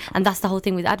 Exactly. And that's the whole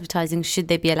thing with advertising. Should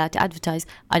they be allowed to advertise?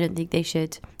 I don't think they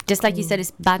should. Just like you said,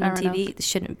 it's banned on TV. It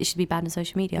should be banned on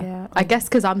social media. Yeah, I guess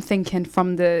because I'm thinking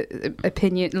from the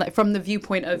opinion, like from the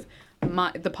viewpoint of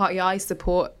the party I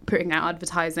support putting out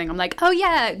advertising. I'm like, oh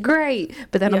yeah, great.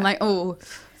 But then I'm like, oh,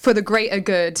 for the greater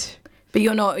good. But you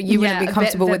wouldn't be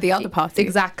comfortable with the other party.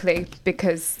 Exactly,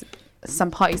 because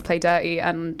some parties play dirty,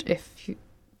 and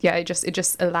it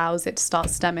just allows it to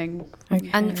start stemming. Okay.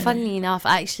 And funnily enough,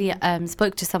 I actually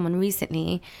spoke to someone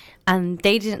recently, and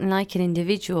they didn't like an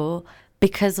individual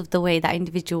because of the way that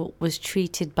individual was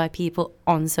treated by people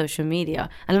on social media.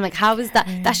 And I'm like, how is that?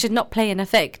 That should not play an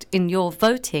effect in your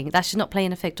voting. That should not play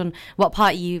an effect on what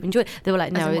party you enjoy. They were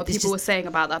like, no. What people were saying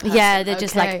about that person. Yeah, they're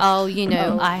just like,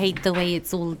 I hate the way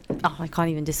it's all, I can't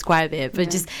even describe it. But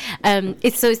just,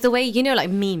 it's the way, like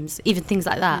memes, even things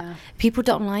like that. Yeah. People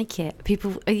don't like it.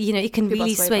 People, it can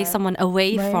really sway someone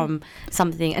away from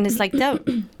something. And it's like,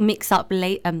 don't mix up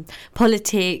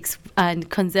politics and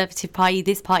conservative party,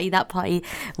 this party, that party,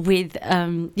 with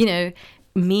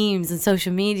memes and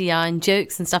social media and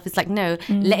jokes and stuff. It's like, no,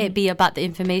 let it be about the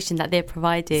information that they're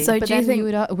providing. So, do you think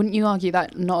wouldn't you argue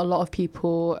that not a lot of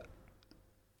people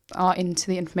are into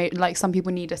the information? Like, some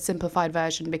people need a simplified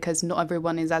version because not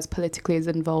everyone is as politically as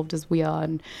involved as we are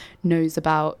and knows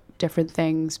about different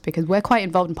things, because we're quite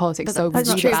involved in politics. But that's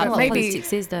not true. That's maybe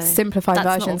politics is, though. Simplified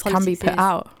versions can be put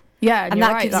out. Yeah, and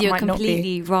that gives you a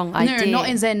completely wrong idea. No,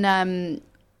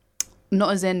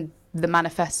 not as in the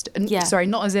manifesto. Sorry,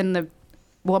 not as in the,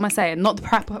 what am I saying? Not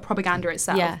the propaganda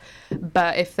itself. Yeah.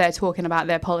 But if they're talking about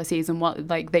their policies and what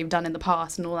they've done in the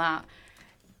past and all that.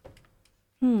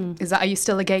 Are you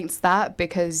still against that?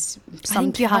 Because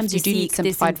sometimes you do need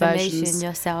simplified versions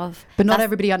yourself. But not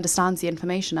everybody understands the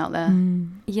information out there.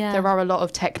 Yeah. There are a lot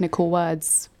of technical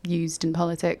words used in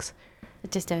politics. I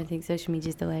just don't think social media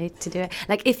is the way to do it.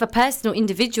 Like, if a personal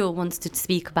individual wants to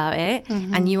speak about it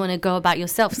and you want to go about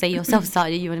yourself, say you're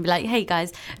self-started, you want to be like, hey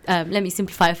guys, let me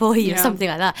simplify it for you, or something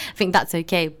like that. I think that's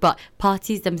okay. But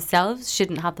parties themselves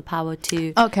shouldn't have the power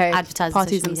to advertise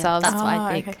parties themselves. That's what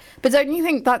I think. Okay. But don't you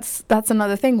think that's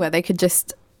another thing where they could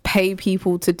just pay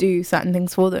people to do certain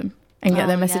things for them and get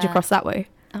their message across that way?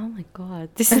 Oh my God,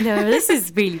 this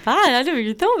is really bad. I never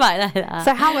even thought about it like that.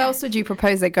 So how else would you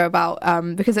propose they go about?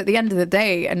 Because at the end of the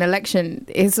day, an election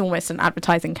is almost an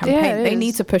advertising campaign. They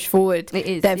need to push forward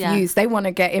their views. They want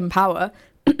to get in power.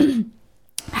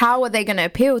 How are they going to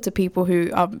appeal to people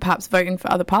who are perhaps voting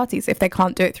for other parties if they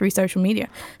can't do it through social media?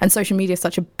 And social media is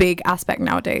such a big aspect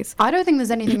nowadays. I don't think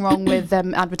there's anything wrong with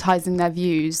them advertising their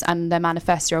views and their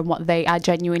manifesto and what they are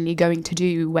genuinely going to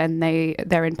do when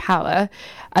they're in power,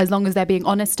 as long as they're being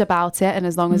honest about it and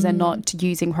as long as they're not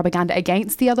using propaganda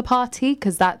against the other party,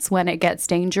 because that's when it gets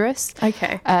dangerous.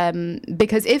 Okay.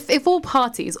 Because if all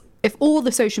parties... If all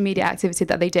the social media activity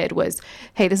that they did was,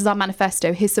 hey, this is our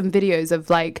manifesto, here's some videos of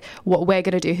like what we're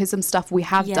going to do, here's some stuff we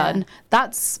have done,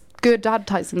 that's good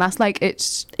advertising. That's like,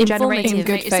 it's generating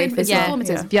good faith. It's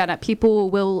informative. Yeah, people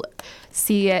will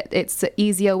see it. It's an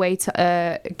easier way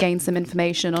to gain some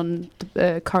information on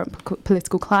the current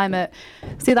political climate.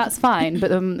 See, that's fine,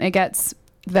 but it gets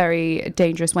very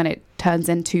dangerous when it turns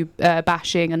into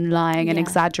bashing and lying and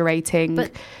exaggerating.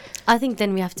 But I think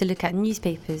then we have to look at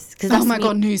newspapers. Oh my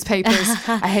God, newspapers.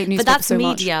 I hate newspapers. But that's so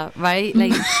media, much. right?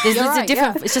 Like, there's a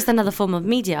different, it's just another form of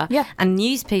media. Yeah. And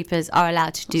newspapers are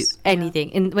allowed to do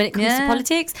anything. And when it comes to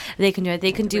politics, they can do it.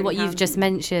 They can do what you've just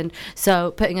mentioned.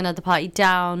 So putting another party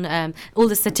down, all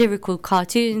the satirical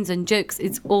cartoons and jokes,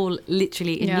 it's all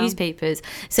literally in newspapers.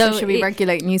 So should we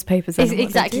regulate newspapers?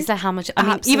 Exactly. So how much, I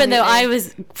mean, even though I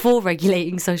was for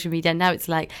regulating social media, now it's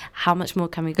like, how much more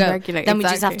can we go? Then we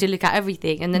just have to look at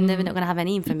everything. And then we're not going to have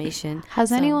any information.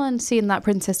 Has anyone seen that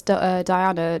Princess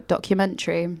Diana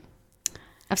documentary?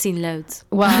 I've seen loads.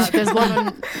 Well, there's one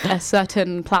on a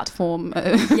certain platform.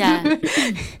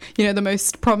 You know, the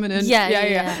most prominent.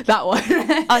 Yeah. That one.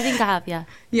 I think I have, yeah.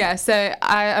 Yeah, so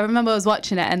I remember I was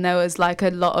watching it and there was like a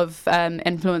lot of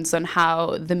influence on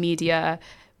how the media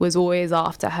was always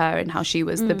after her and how she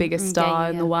was the biggest star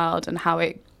in the world and how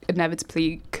it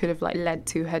inevitably could have like led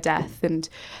to her death. And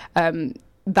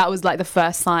that was like the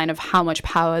first sign of how much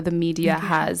power the media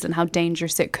has and how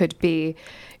dangerous it could be.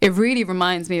 It really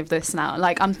reminds me of this now.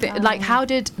 Like like how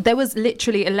did there was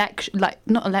literally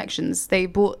not elections. They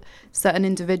brought certain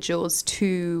individuals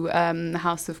to the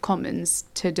House of Commons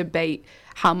to debate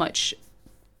how much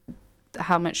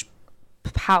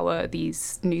power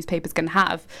these newspapers can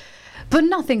have. But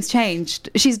nothing's changed.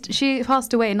 She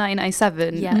passed away in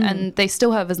 1997 and they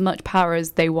still have as much power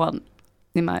as they want,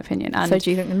 in my opinion. And so do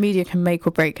you think the media can make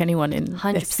or break anyone in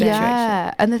 100%. This situation?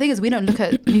 Yeah, and the thing is, we don't look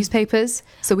at newspapers,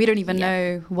 so we don't even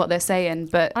know what they're saying,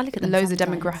 but I look at them loads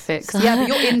sometimes. of demographics. Yeah, but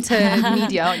you're into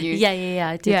media, aren't you? Yeah,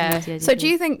 I do. Yeah. So do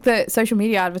you think that social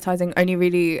media advertising only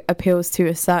really appeals to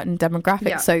a certain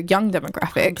demographic, so young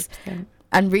demographics? 100%.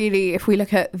 And really, if we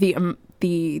look at the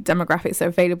demographics that are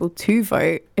available to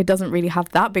vote, it doesn't really have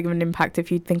that big of an impact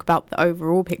if you think about the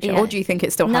overall picture. Or do you think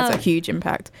it still has a huge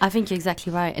impact? I think you're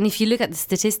exactly right. And if you look at the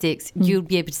statistics, you'll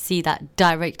be able to see that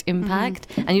direct impact.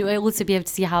 And you'll also be able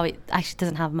to see how it actually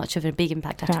doesn't have much of a big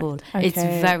impact at all. Okay. It's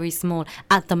very small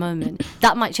at the moment.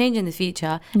 That might change in the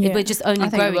future. We're just only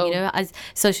growing, you know, as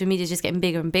social media is just getting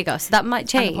bigger and bigger. So that might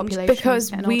change.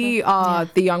 Because we are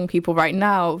the young people right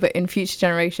now, but in future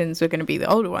generations, we're going to be the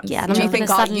older ones. Yeah, do you think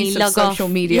our use of social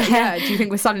media? Do you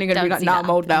think we're suddenly going to be like, nah, I'm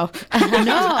old now?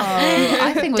 No,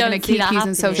 I think we're going to keep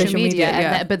using social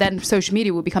media, but then social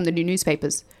media will become the new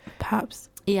newspapers. Perhaps.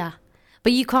 Yeah.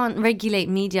 But you can't regulate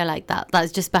media like that.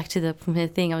 That's just back to the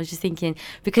thing I was just thinking,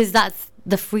 because that's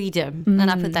the freedom,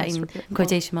 and I put that in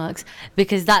quotation marks,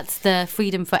 because that's the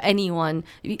freedom for anyone.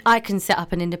 I can set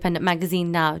up an independent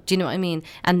magazine now, do you know what I mean,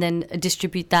 and then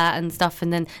distribute that and stuff,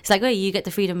 and then it's like, oh, you get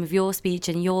the freedom of your speech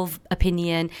and your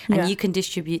opinion, and you can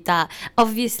distribute that.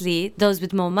 Obviously those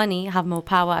with more money have more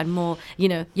power and more, you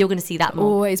know, you're going to see that more.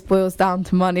 Always boils down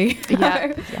to money.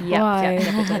 Yeah,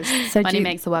 it does. So money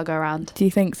makes the world go around. Do you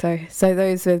think so? So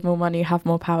those with more money have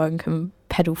more power and can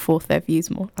peddle forth their views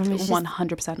more.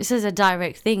 100%. This is a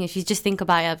direct thing. If you just think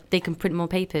about it, they can print more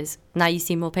papers. Now you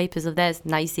see more papers of theirs.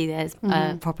 Now you see theirs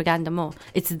propaganda more.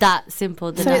 It's that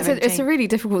simple. So it's a really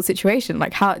difficult situation.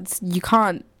 Like how you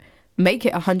can't make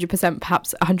it 100%,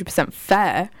 perhaps 100%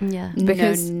 fair. Yeah.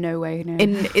 Because no way. No.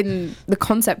 In the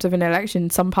concept of an election,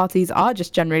 some parties are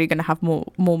just generally going to have more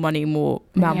money, more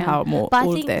manpower, more but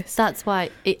all I think of this. That's why,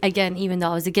 again, even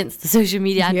though I was against the social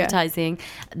media advertising,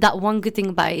 that one good thing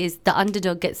about it is the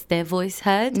underdog gets their voice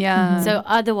heard. Yeah. So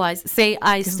otherwise, say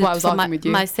I stood for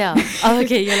myself. Oh,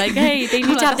 okay. You're like, hey, they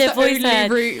need to have their voice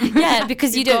heard. Yeah,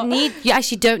 because you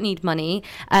actually don't need money.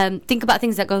 Think about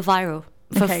things that go viral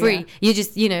for free. Yeah. You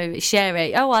just, share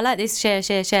it. Oh, I like this.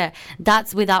 Share.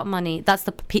 That's without money. That's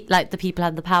the people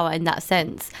have the power in that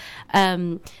sense.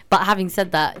 But having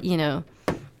said that, it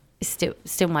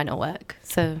still might not work.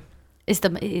 So it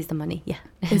is the money. Yeah.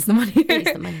 It's the money. It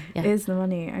is the money. Yeah. It is the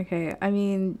money. Okay. I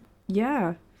mean,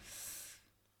 yeah.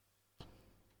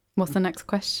 What's the next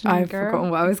question? I've forgotten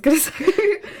what I was going to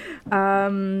say.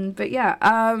 But yeah,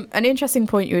 an interesting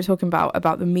point you were talking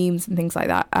about the memes and things like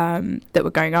that that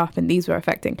were going up and these were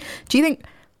affecting. Do you think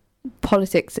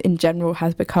politics in general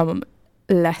has become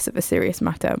less of a serious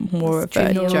matter, more of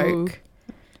a joke?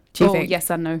 Do you think? Yes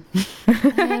and no.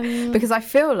 Because I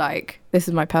feel like, this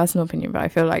is my personal opinion, but I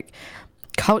feel like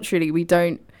culturally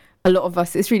a lot of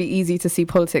us, it's really easy to see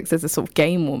politics as a sort of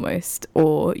game almost,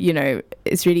 or,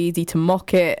 it's really easy to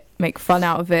mock it, make fun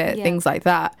out of it, things like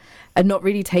that, and not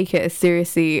really take it as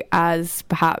seriously as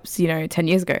perhaps, 10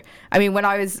 years ago. I mean, when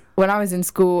I was in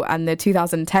school and the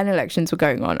 2010 elections were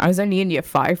going on, I was only in year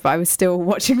 5, but I was still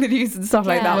watching the news and stuff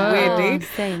like that, weirdly.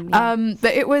 Same, yeah.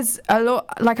 But it was a lot,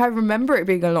 I remember it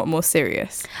being a lot more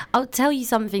serious. I'll tell you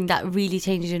something that really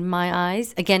changed in my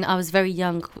eyes. Again, I was very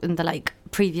young in the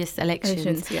previous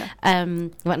elections.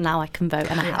 Well, now I can vote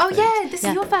and I have voted. This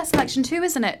is your first election too,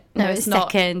 isn't it? No, it's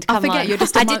second. I forget, you're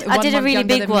just I did a really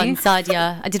big one,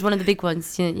 Sadia. I did one of the big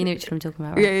ones. You know which one I'm talking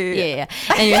about, right? Yeah.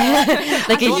 Anyway,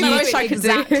 I wish I could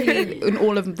exactly in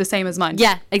all of the same as mine.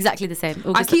 Yeah, exactly the same.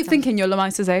 I keep thinking you're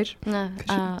Lamisa's age. No,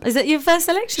 is it your first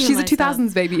election? She's a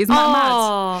 2000s baby. Isn't that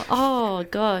mad? Oh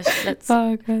gosh,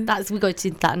 we go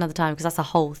to that another time because that's a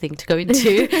whole thing to go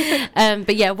into.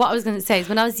 But yeah, what I was going to say is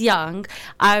when I was young,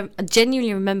 I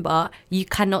genuinely remember you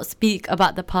cannot speak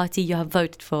about the party you have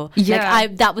voted for. Yeah.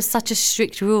 That was such a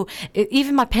strict rule.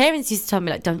 Even my parents used to tell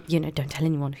me don't tell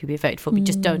anyone who we voted for. We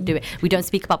just don't do it. We don't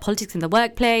speak about politics in the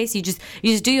workplace. You just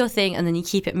do your thing and then you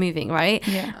keep it moving, right?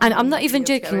 Yeah. And I'm not even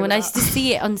joking. When I used to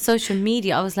see it on social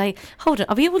media, I was like, hold on,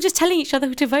 are we all just telling each other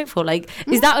who to vote for?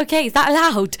 Is that okay? Is that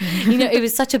allowed? It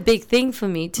was such a big thing for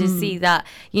me to see that,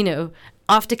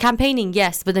 after campaigning,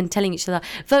 yes, but then telling each other,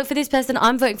 vote for this person,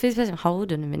 I'm voting for this person.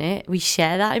 Hold on a minute. We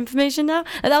share that information now?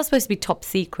 And that was supposed to be top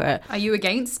secret. Are you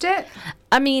against it?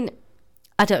 I mean,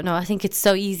 I don't know. I think it's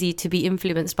so easy to be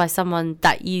influenced by someone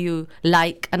that you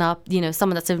like and are,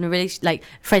 someone that's in a relationship,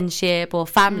 friendship or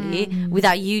family,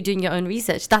 without you doing your own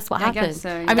research. That's what happens.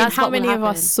 So. I mean, how many of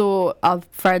us saw our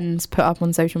friends put up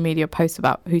on social media posts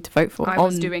about who to vote for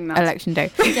on election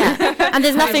day? Yeah. And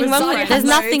there's nothing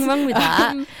wrong with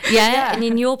that. And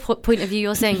in your point of view,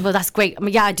 you're saying, well, that's great. I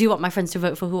mean, I do want my friends to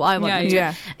vote for who I want.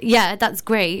 Yeah, that's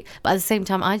great. But at the same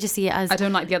time, I just see it as, I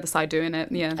don't like the other side doing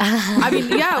it. Yeah. I mean,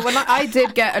 when I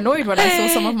did get annoyed when I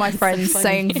saw some of my friends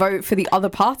saying vote for the other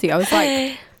party. I was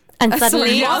like, and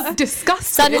suddenly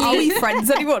disgusting. Are we friends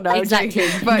anymore? No, exactly.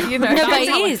 Joking. But but that's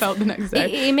how I felt the next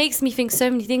day. It makes me think so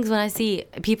many things when I see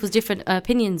people's different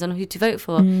opinions on who to vote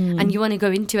for, and you want to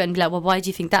go into it and be like, well, why do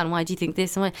you think that, and why do you think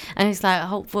this, and it's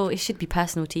like, well, it should be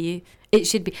personal to you. It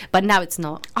should be, but now it's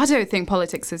not. I don't think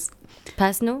politics is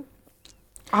personal.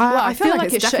 I feel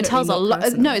like it tells a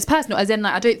lot. No, it's personal. As in,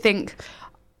 I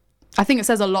think it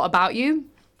says a lot about you.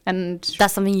 And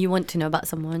that's something you want to know about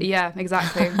someone. Yeah,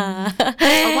 exactly.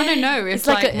 I want to know if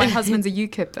my husband's a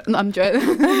UKIP. No, I'm joking.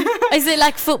 Is it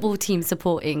like football team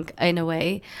supporting in a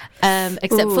way?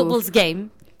 Except football's a game.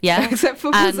 Yeah, except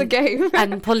football's a game.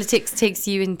 And politics takes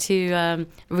you into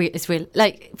it's real.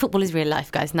 Football is real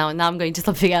life, guys. Now I'm going to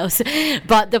something else.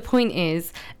 But the point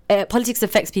is, politics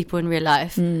affects people in real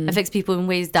life, affects people in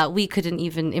ways that we couldn't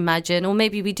even imagine, or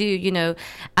maybe we do,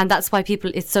 and that's why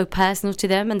it's so personal to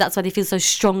them, and that's why they feel so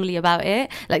strongly about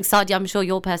it. Like Sadia, I'm sure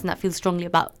you're a person that feels strongly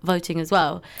about voting as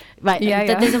well, right?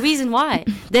 Yeah. There's a reason why.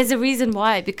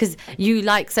 Because you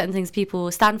like certain things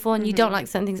people stand for, and you don't like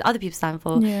certain things other people stand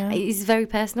for. Yeah. It's very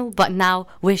personal, but now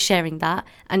we're sharing that,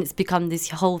 and it's become this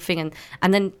whole thing,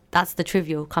 and then that's the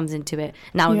trivial comes into it.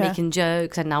 Now we're making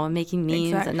jokes, and now we're making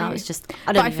memes, and now it's just,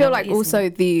 I feel like also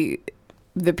the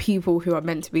people who are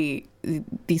meant to be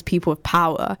these people of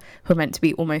power, who are meant to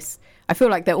be almost, I feel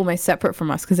like they're almost separate from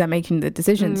us because they're making the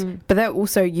decisions, but they're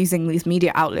also using these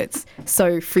media outlets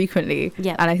so frequently.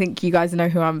 Yeah. And I think you guys know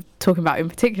who I'm talking about in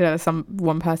particular.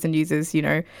 One person uses,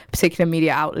 a particular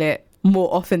media outlet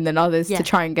more often than others to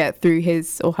try and get through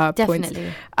his or her points.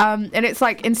 And it's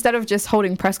like, instead of just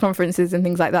holding press conferences and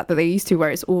things like that they used to, where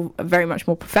it's all very much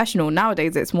more professional,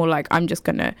 nowadays it's more like, I'm just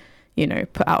gonna, you know,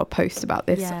 put out a post about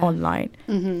this online.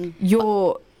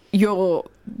 You're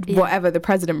whatever, the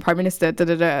president, prime minister,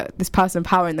 this person in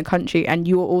power in the country, and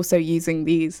you're also using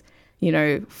these, you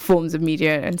know, forms of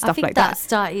media and stuff like that.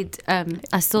 I think that started,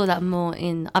 I saw that more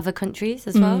in other countries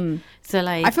as well. So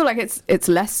like, I feel like it's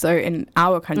less so in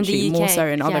our country, more so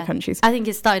in other countries. I think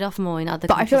it started off more in other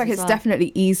countries. But I feel like it's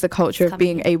definitely eased the culture of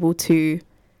being able to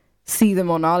see them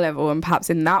on our level, and perhaps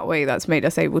in that way that's made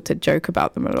us able to joke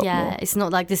about them a lot more. Yeah, it's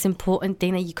not like this important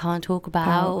thing that you can't talk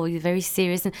about or you're very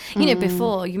serious. And you know,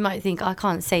 before you might think, I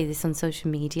can't say this on social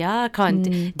media, I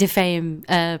can't defame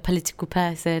a political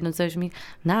person on social media.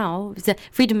 Now it's a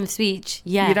freedom of speech.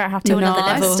 You don't have to.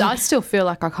 I still feel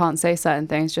like I can't say certain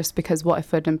things just because what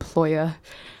if an employer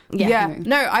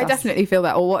I definitely feel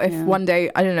that. Or what if one day,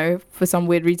 I don't know, for some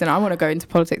weird reason I want to go into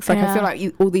politics, like I feel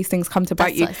like all these things come to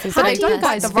bite you. How do you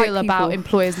guys feel about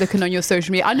employers looking on your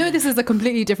social media? I know this is a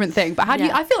completely different thing, but how do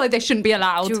you, I feel like they shouldn't be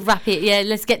allowed to wrap it.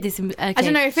 Let's get this I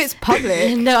don't know if it's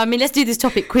public. No, I mean, let's do this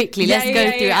topic quickly. Let's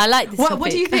go through it. I like this topic.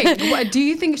 What do you think? Do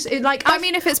you think like, I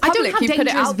mean, if it's public, you put it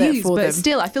out there for them. But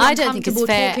still, I feel uncomfortable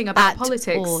talking about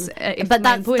politics. But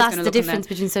that's the difference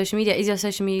between social media. Is your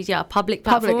social media a public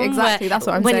platform? Exactly, that's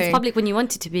what I'm saying. When it's public, when you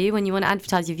want it to be, when you want to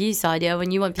advertise your views, Sadia,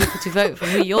 when you want people to vote for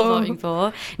who you're voting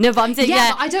for. No, but I'm saying,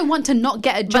 but I don't want to not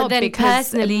get a job because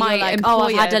personally my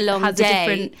employer I've had a long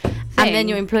day. And then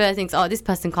your employer thinks, this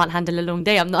person can't handle a long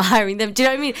day, I'm not hiring them. Do you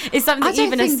know what I mean? It's something I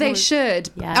don't think they should,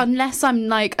 unless I'm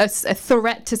like a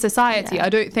threat to society. I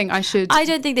don't think I should. I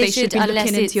don't think they should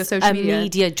unless it's a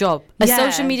media job. A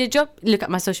social media job, look at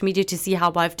my social media to see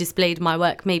how I've displayed my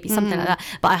work, maybe something like that.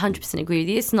 But I 100% agree with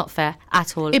you. It's not fair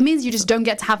at all. It means you just don't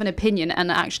get to have an opinion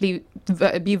and actually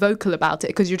be vocal about it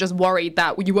because you're just worried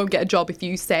that you won't get a job if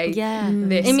you say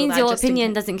this. It means your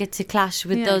opinion doesn't get to clash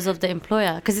with those of the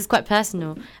employer because it's quite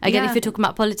personal. Again, if you're talking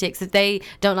about politics, if they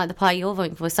don't like the party you're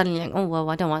voting for, suddenly like,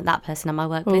 I don't want that person in my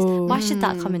workplace. Why should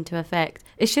that come into effect?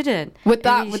 It shouldn't. Would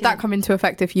that come into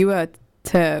effect if you were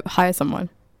to hire someone?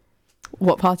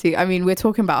 What party? I mean, we're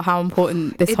talking about how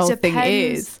important this whole thing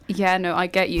is. Yeah, no, I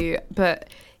get you, but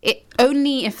it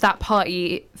only if that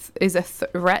party is a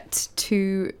threat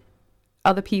to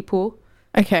other people.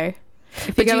 Okay.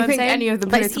 But do you think any of the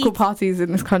political parties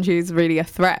in this country is really a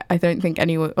threat? I don't think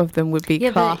any of them would be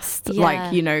classed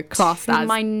classed as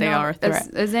they are a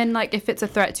threat. As in, like, if it's a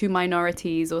threat to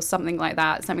minorities or something like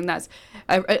that, something that's...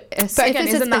 But again,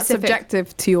 isn't that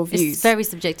subjective to your views? It's very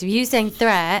subjective. You saying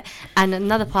threat, and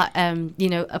another part, an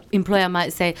employer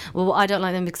might say, well, I don't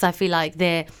like them because I feel like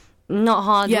they're not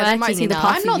hard working enough.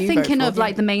 I'm not thinking of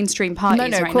like the mainstream parties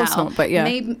right now. No, of course not, but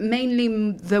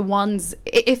mainly the ones,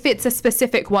 if it's a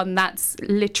specific one that's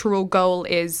literal goal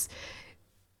is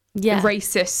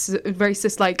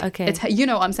racist, like, you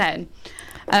know what I'm saying?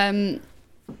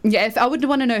 If I would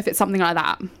want to know if it's something like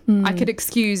that. I could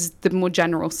excuse the more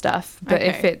general stuff, but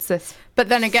if it's but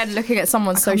then again, looking at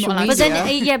someone's social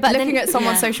media, looking at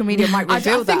someone's social media might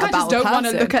reveal that about a person. I just don't want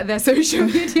to look at their social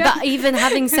media. But even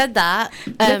having said that,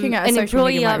 an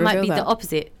employer might be the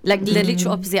opposite, like the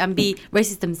literal opposite, and be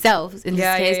racist themselves in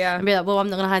this case, and be like, well, I'm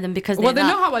not going to hire them because they know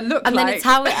how I look. And then it's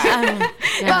how it. But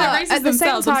they're racist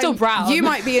themselves. I'm still brown. You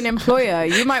might be an employer.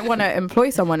 You might want to employ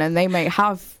someone, and they may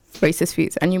have racist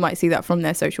views, and you might see that from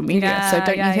their social media. So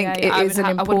don't you think it is an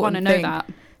important thing? I would want to know that.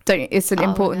 It's an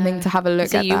important thing to have a look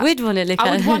at. So you would want to look at.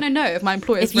 I would want to know if my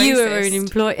employer is racist. If you were an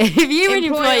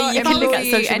employee, you can look at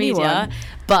social media.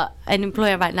 But an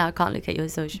employer right now can't look at your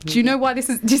social media. Do you know why this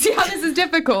is? Do you see how this is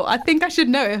difficult? I think I should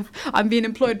know if I'm being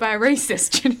employed by a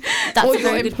racist. Or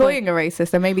you're employing a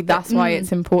racist, and maybe that's why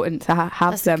it's important to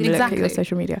have them look at your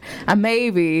social media. And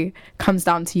maybe comes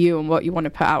down to you and what you want to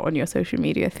put out on your social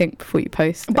media. Think before you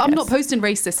post. But I'm not posting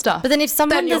racist stuff. But then if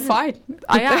someone you're fine.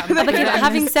 I am. But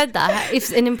having said that,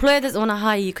 if an employer doesn't want to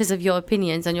hire you because of your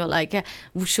opinions, and you're like,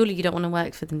 well, surely you don't want to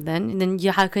work for them then. And then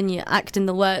how can you act in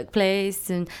the workplace?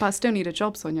 But I still need a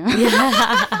job, Sonia.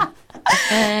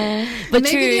 But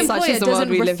maybe the employer doesn't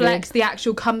reflect the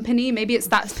actual company. Maybe it's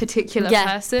that particular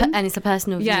person, and it's a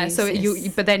personal view. Yeah, so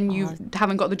but then you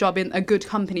haven't got the job in a good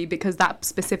company because that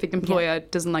specific employer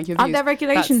doesn't like your views. Are there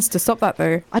regulations to stop that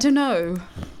though? I don't know.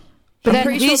 But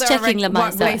then who's checking,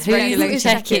 Lamaisa? Who's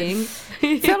checking?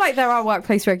 I feel like there are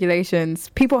workplace regulations.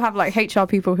 People have like HR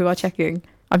people who are checking,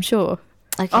 I'm sure.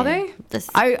 Okay. Are they?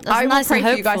 I will pray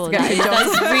for you guys to get a job.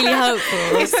 That's really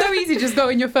hopeful. It's so easy to just go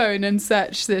on your phone and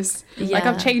search this. Like,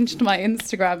 I've changed my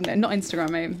Instagram name, not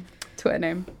Instagram name, Twitter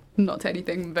name. not to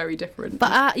anything very different.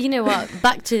 But you know what?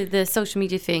 Back to the social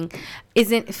media thing.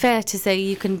 Isn't it fair to say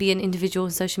you can be an individual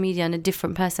on social media and a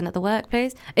different person at the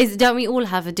workplace? Don't we all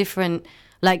have a different...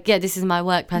 Like, yeah, this is my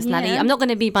work personality. Yeah. I'm not going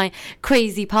to be my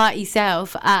crazy party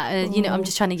self. I'm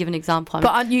just trying to give an example.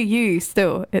 But aren't you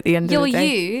still at the end of the day?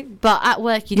 You're you, but at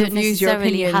work you don't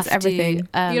necessarily have everything.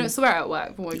 You don't swear at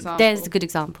work, for example. There's a good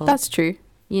example. That's true.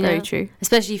 Very true.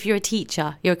 Especially if you're a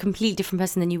teacher. You're a completely different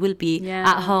person than you will be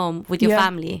at home with your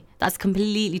family. That's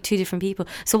completely two different people.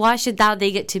 So why should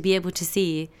they get to be able to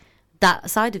see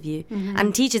that side of you?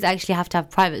 And teachers actually have to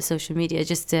have private social media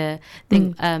just to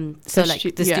think so like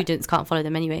the students can't follow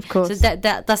them anyway. So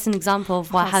that's an example of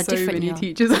how different you are.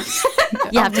 Teachers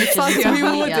yeah, we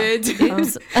all did.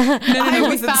 I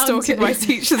wasn't stalking my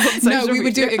teachers on social media. No, we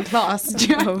would do it in class.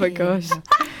 Oh my gosh.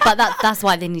 But that's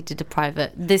why they needed a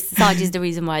private. This side is the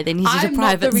reason why they needed a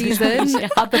private. I'm not the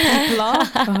reason. Other people are.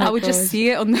 I would just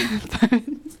see it on their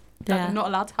phones. That they're not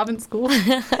allowed to have in school.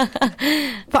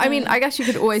 But I mean, I guess you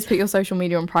could always put your social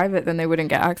media on private, then they wouldn't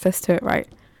get access to it, right?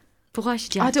 But why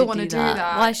should you have to do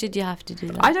that? Why should you have to do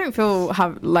that? I don't feel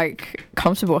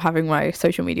comfortable having my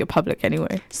social media public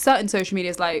anyway. Certain social media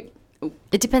is like...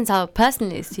 It depends how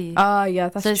personal it is to you. Yeah,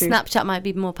 that's true. So Snapchat might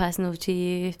be more personal to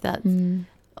you if that's...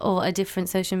 Or a different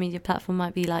social media platform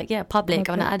might be like, public,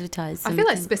 I want to advertise. I feel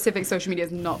like specific social media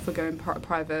is not for going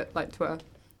private, like Twitter.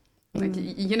 Like,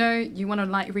 you want to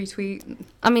retweet.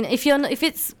 I mean, if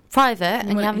it's private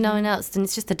and you have no one else, then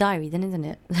it's just a diary, then, isn't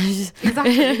it?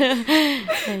 Exactly.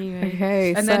 Anyway.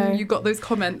 Okay, and then you got those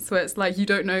comments where it's like you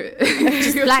don't know.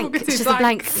 Just blank. It's just a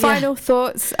blank. Final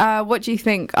thoughts. What do you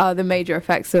think are the major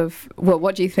effects of? Well,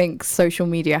 what do you think social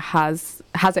media has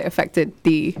it affected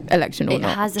the election or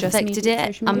not? It has affected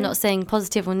it. I'm not saying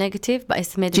positive or negative, but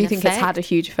it's made an effect. Do you think it's had a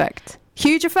huge effect?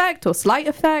 Huge effect or slight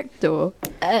effect or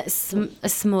a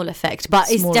small effect, but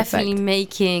it's definitely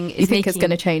making. You think it's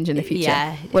going to change in the future?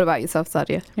 Yeah. What about yourself,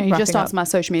 Sadia? Yeah, you just asked my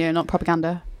social media, not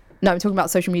propaganda. No, I'm talking about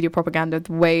social media propaganda,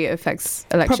 the way it affects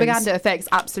elections. Propaganda affects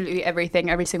absolutely everything,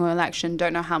 every single election.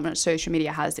 Don't know how much social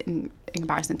media has in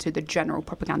comparison to the general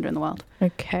propaganda in the world.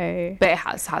 Okay. But it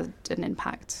has had an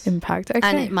impact. Okay.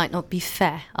 And it might not be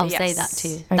fair. I'll say that too.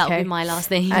 Okay. That would be my last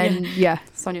thing. And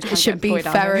it should be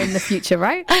fairer in the future,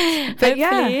 right? But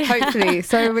hopefully.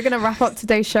 So we're going to wrap up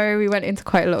today's show. We went into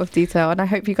quite a lot of detail and I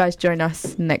hope you guys join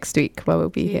us next week where we'll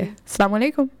be here.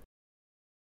 Assalamu alaikum.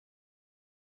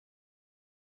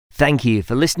 Thank you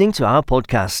for listening to our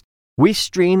podcast. We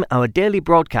stream our daily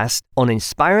broadcast on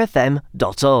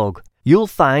inspirefm.org. You'll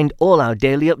find all our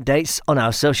daily updates on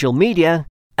our social media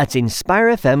at Inspire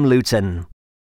FM Luton.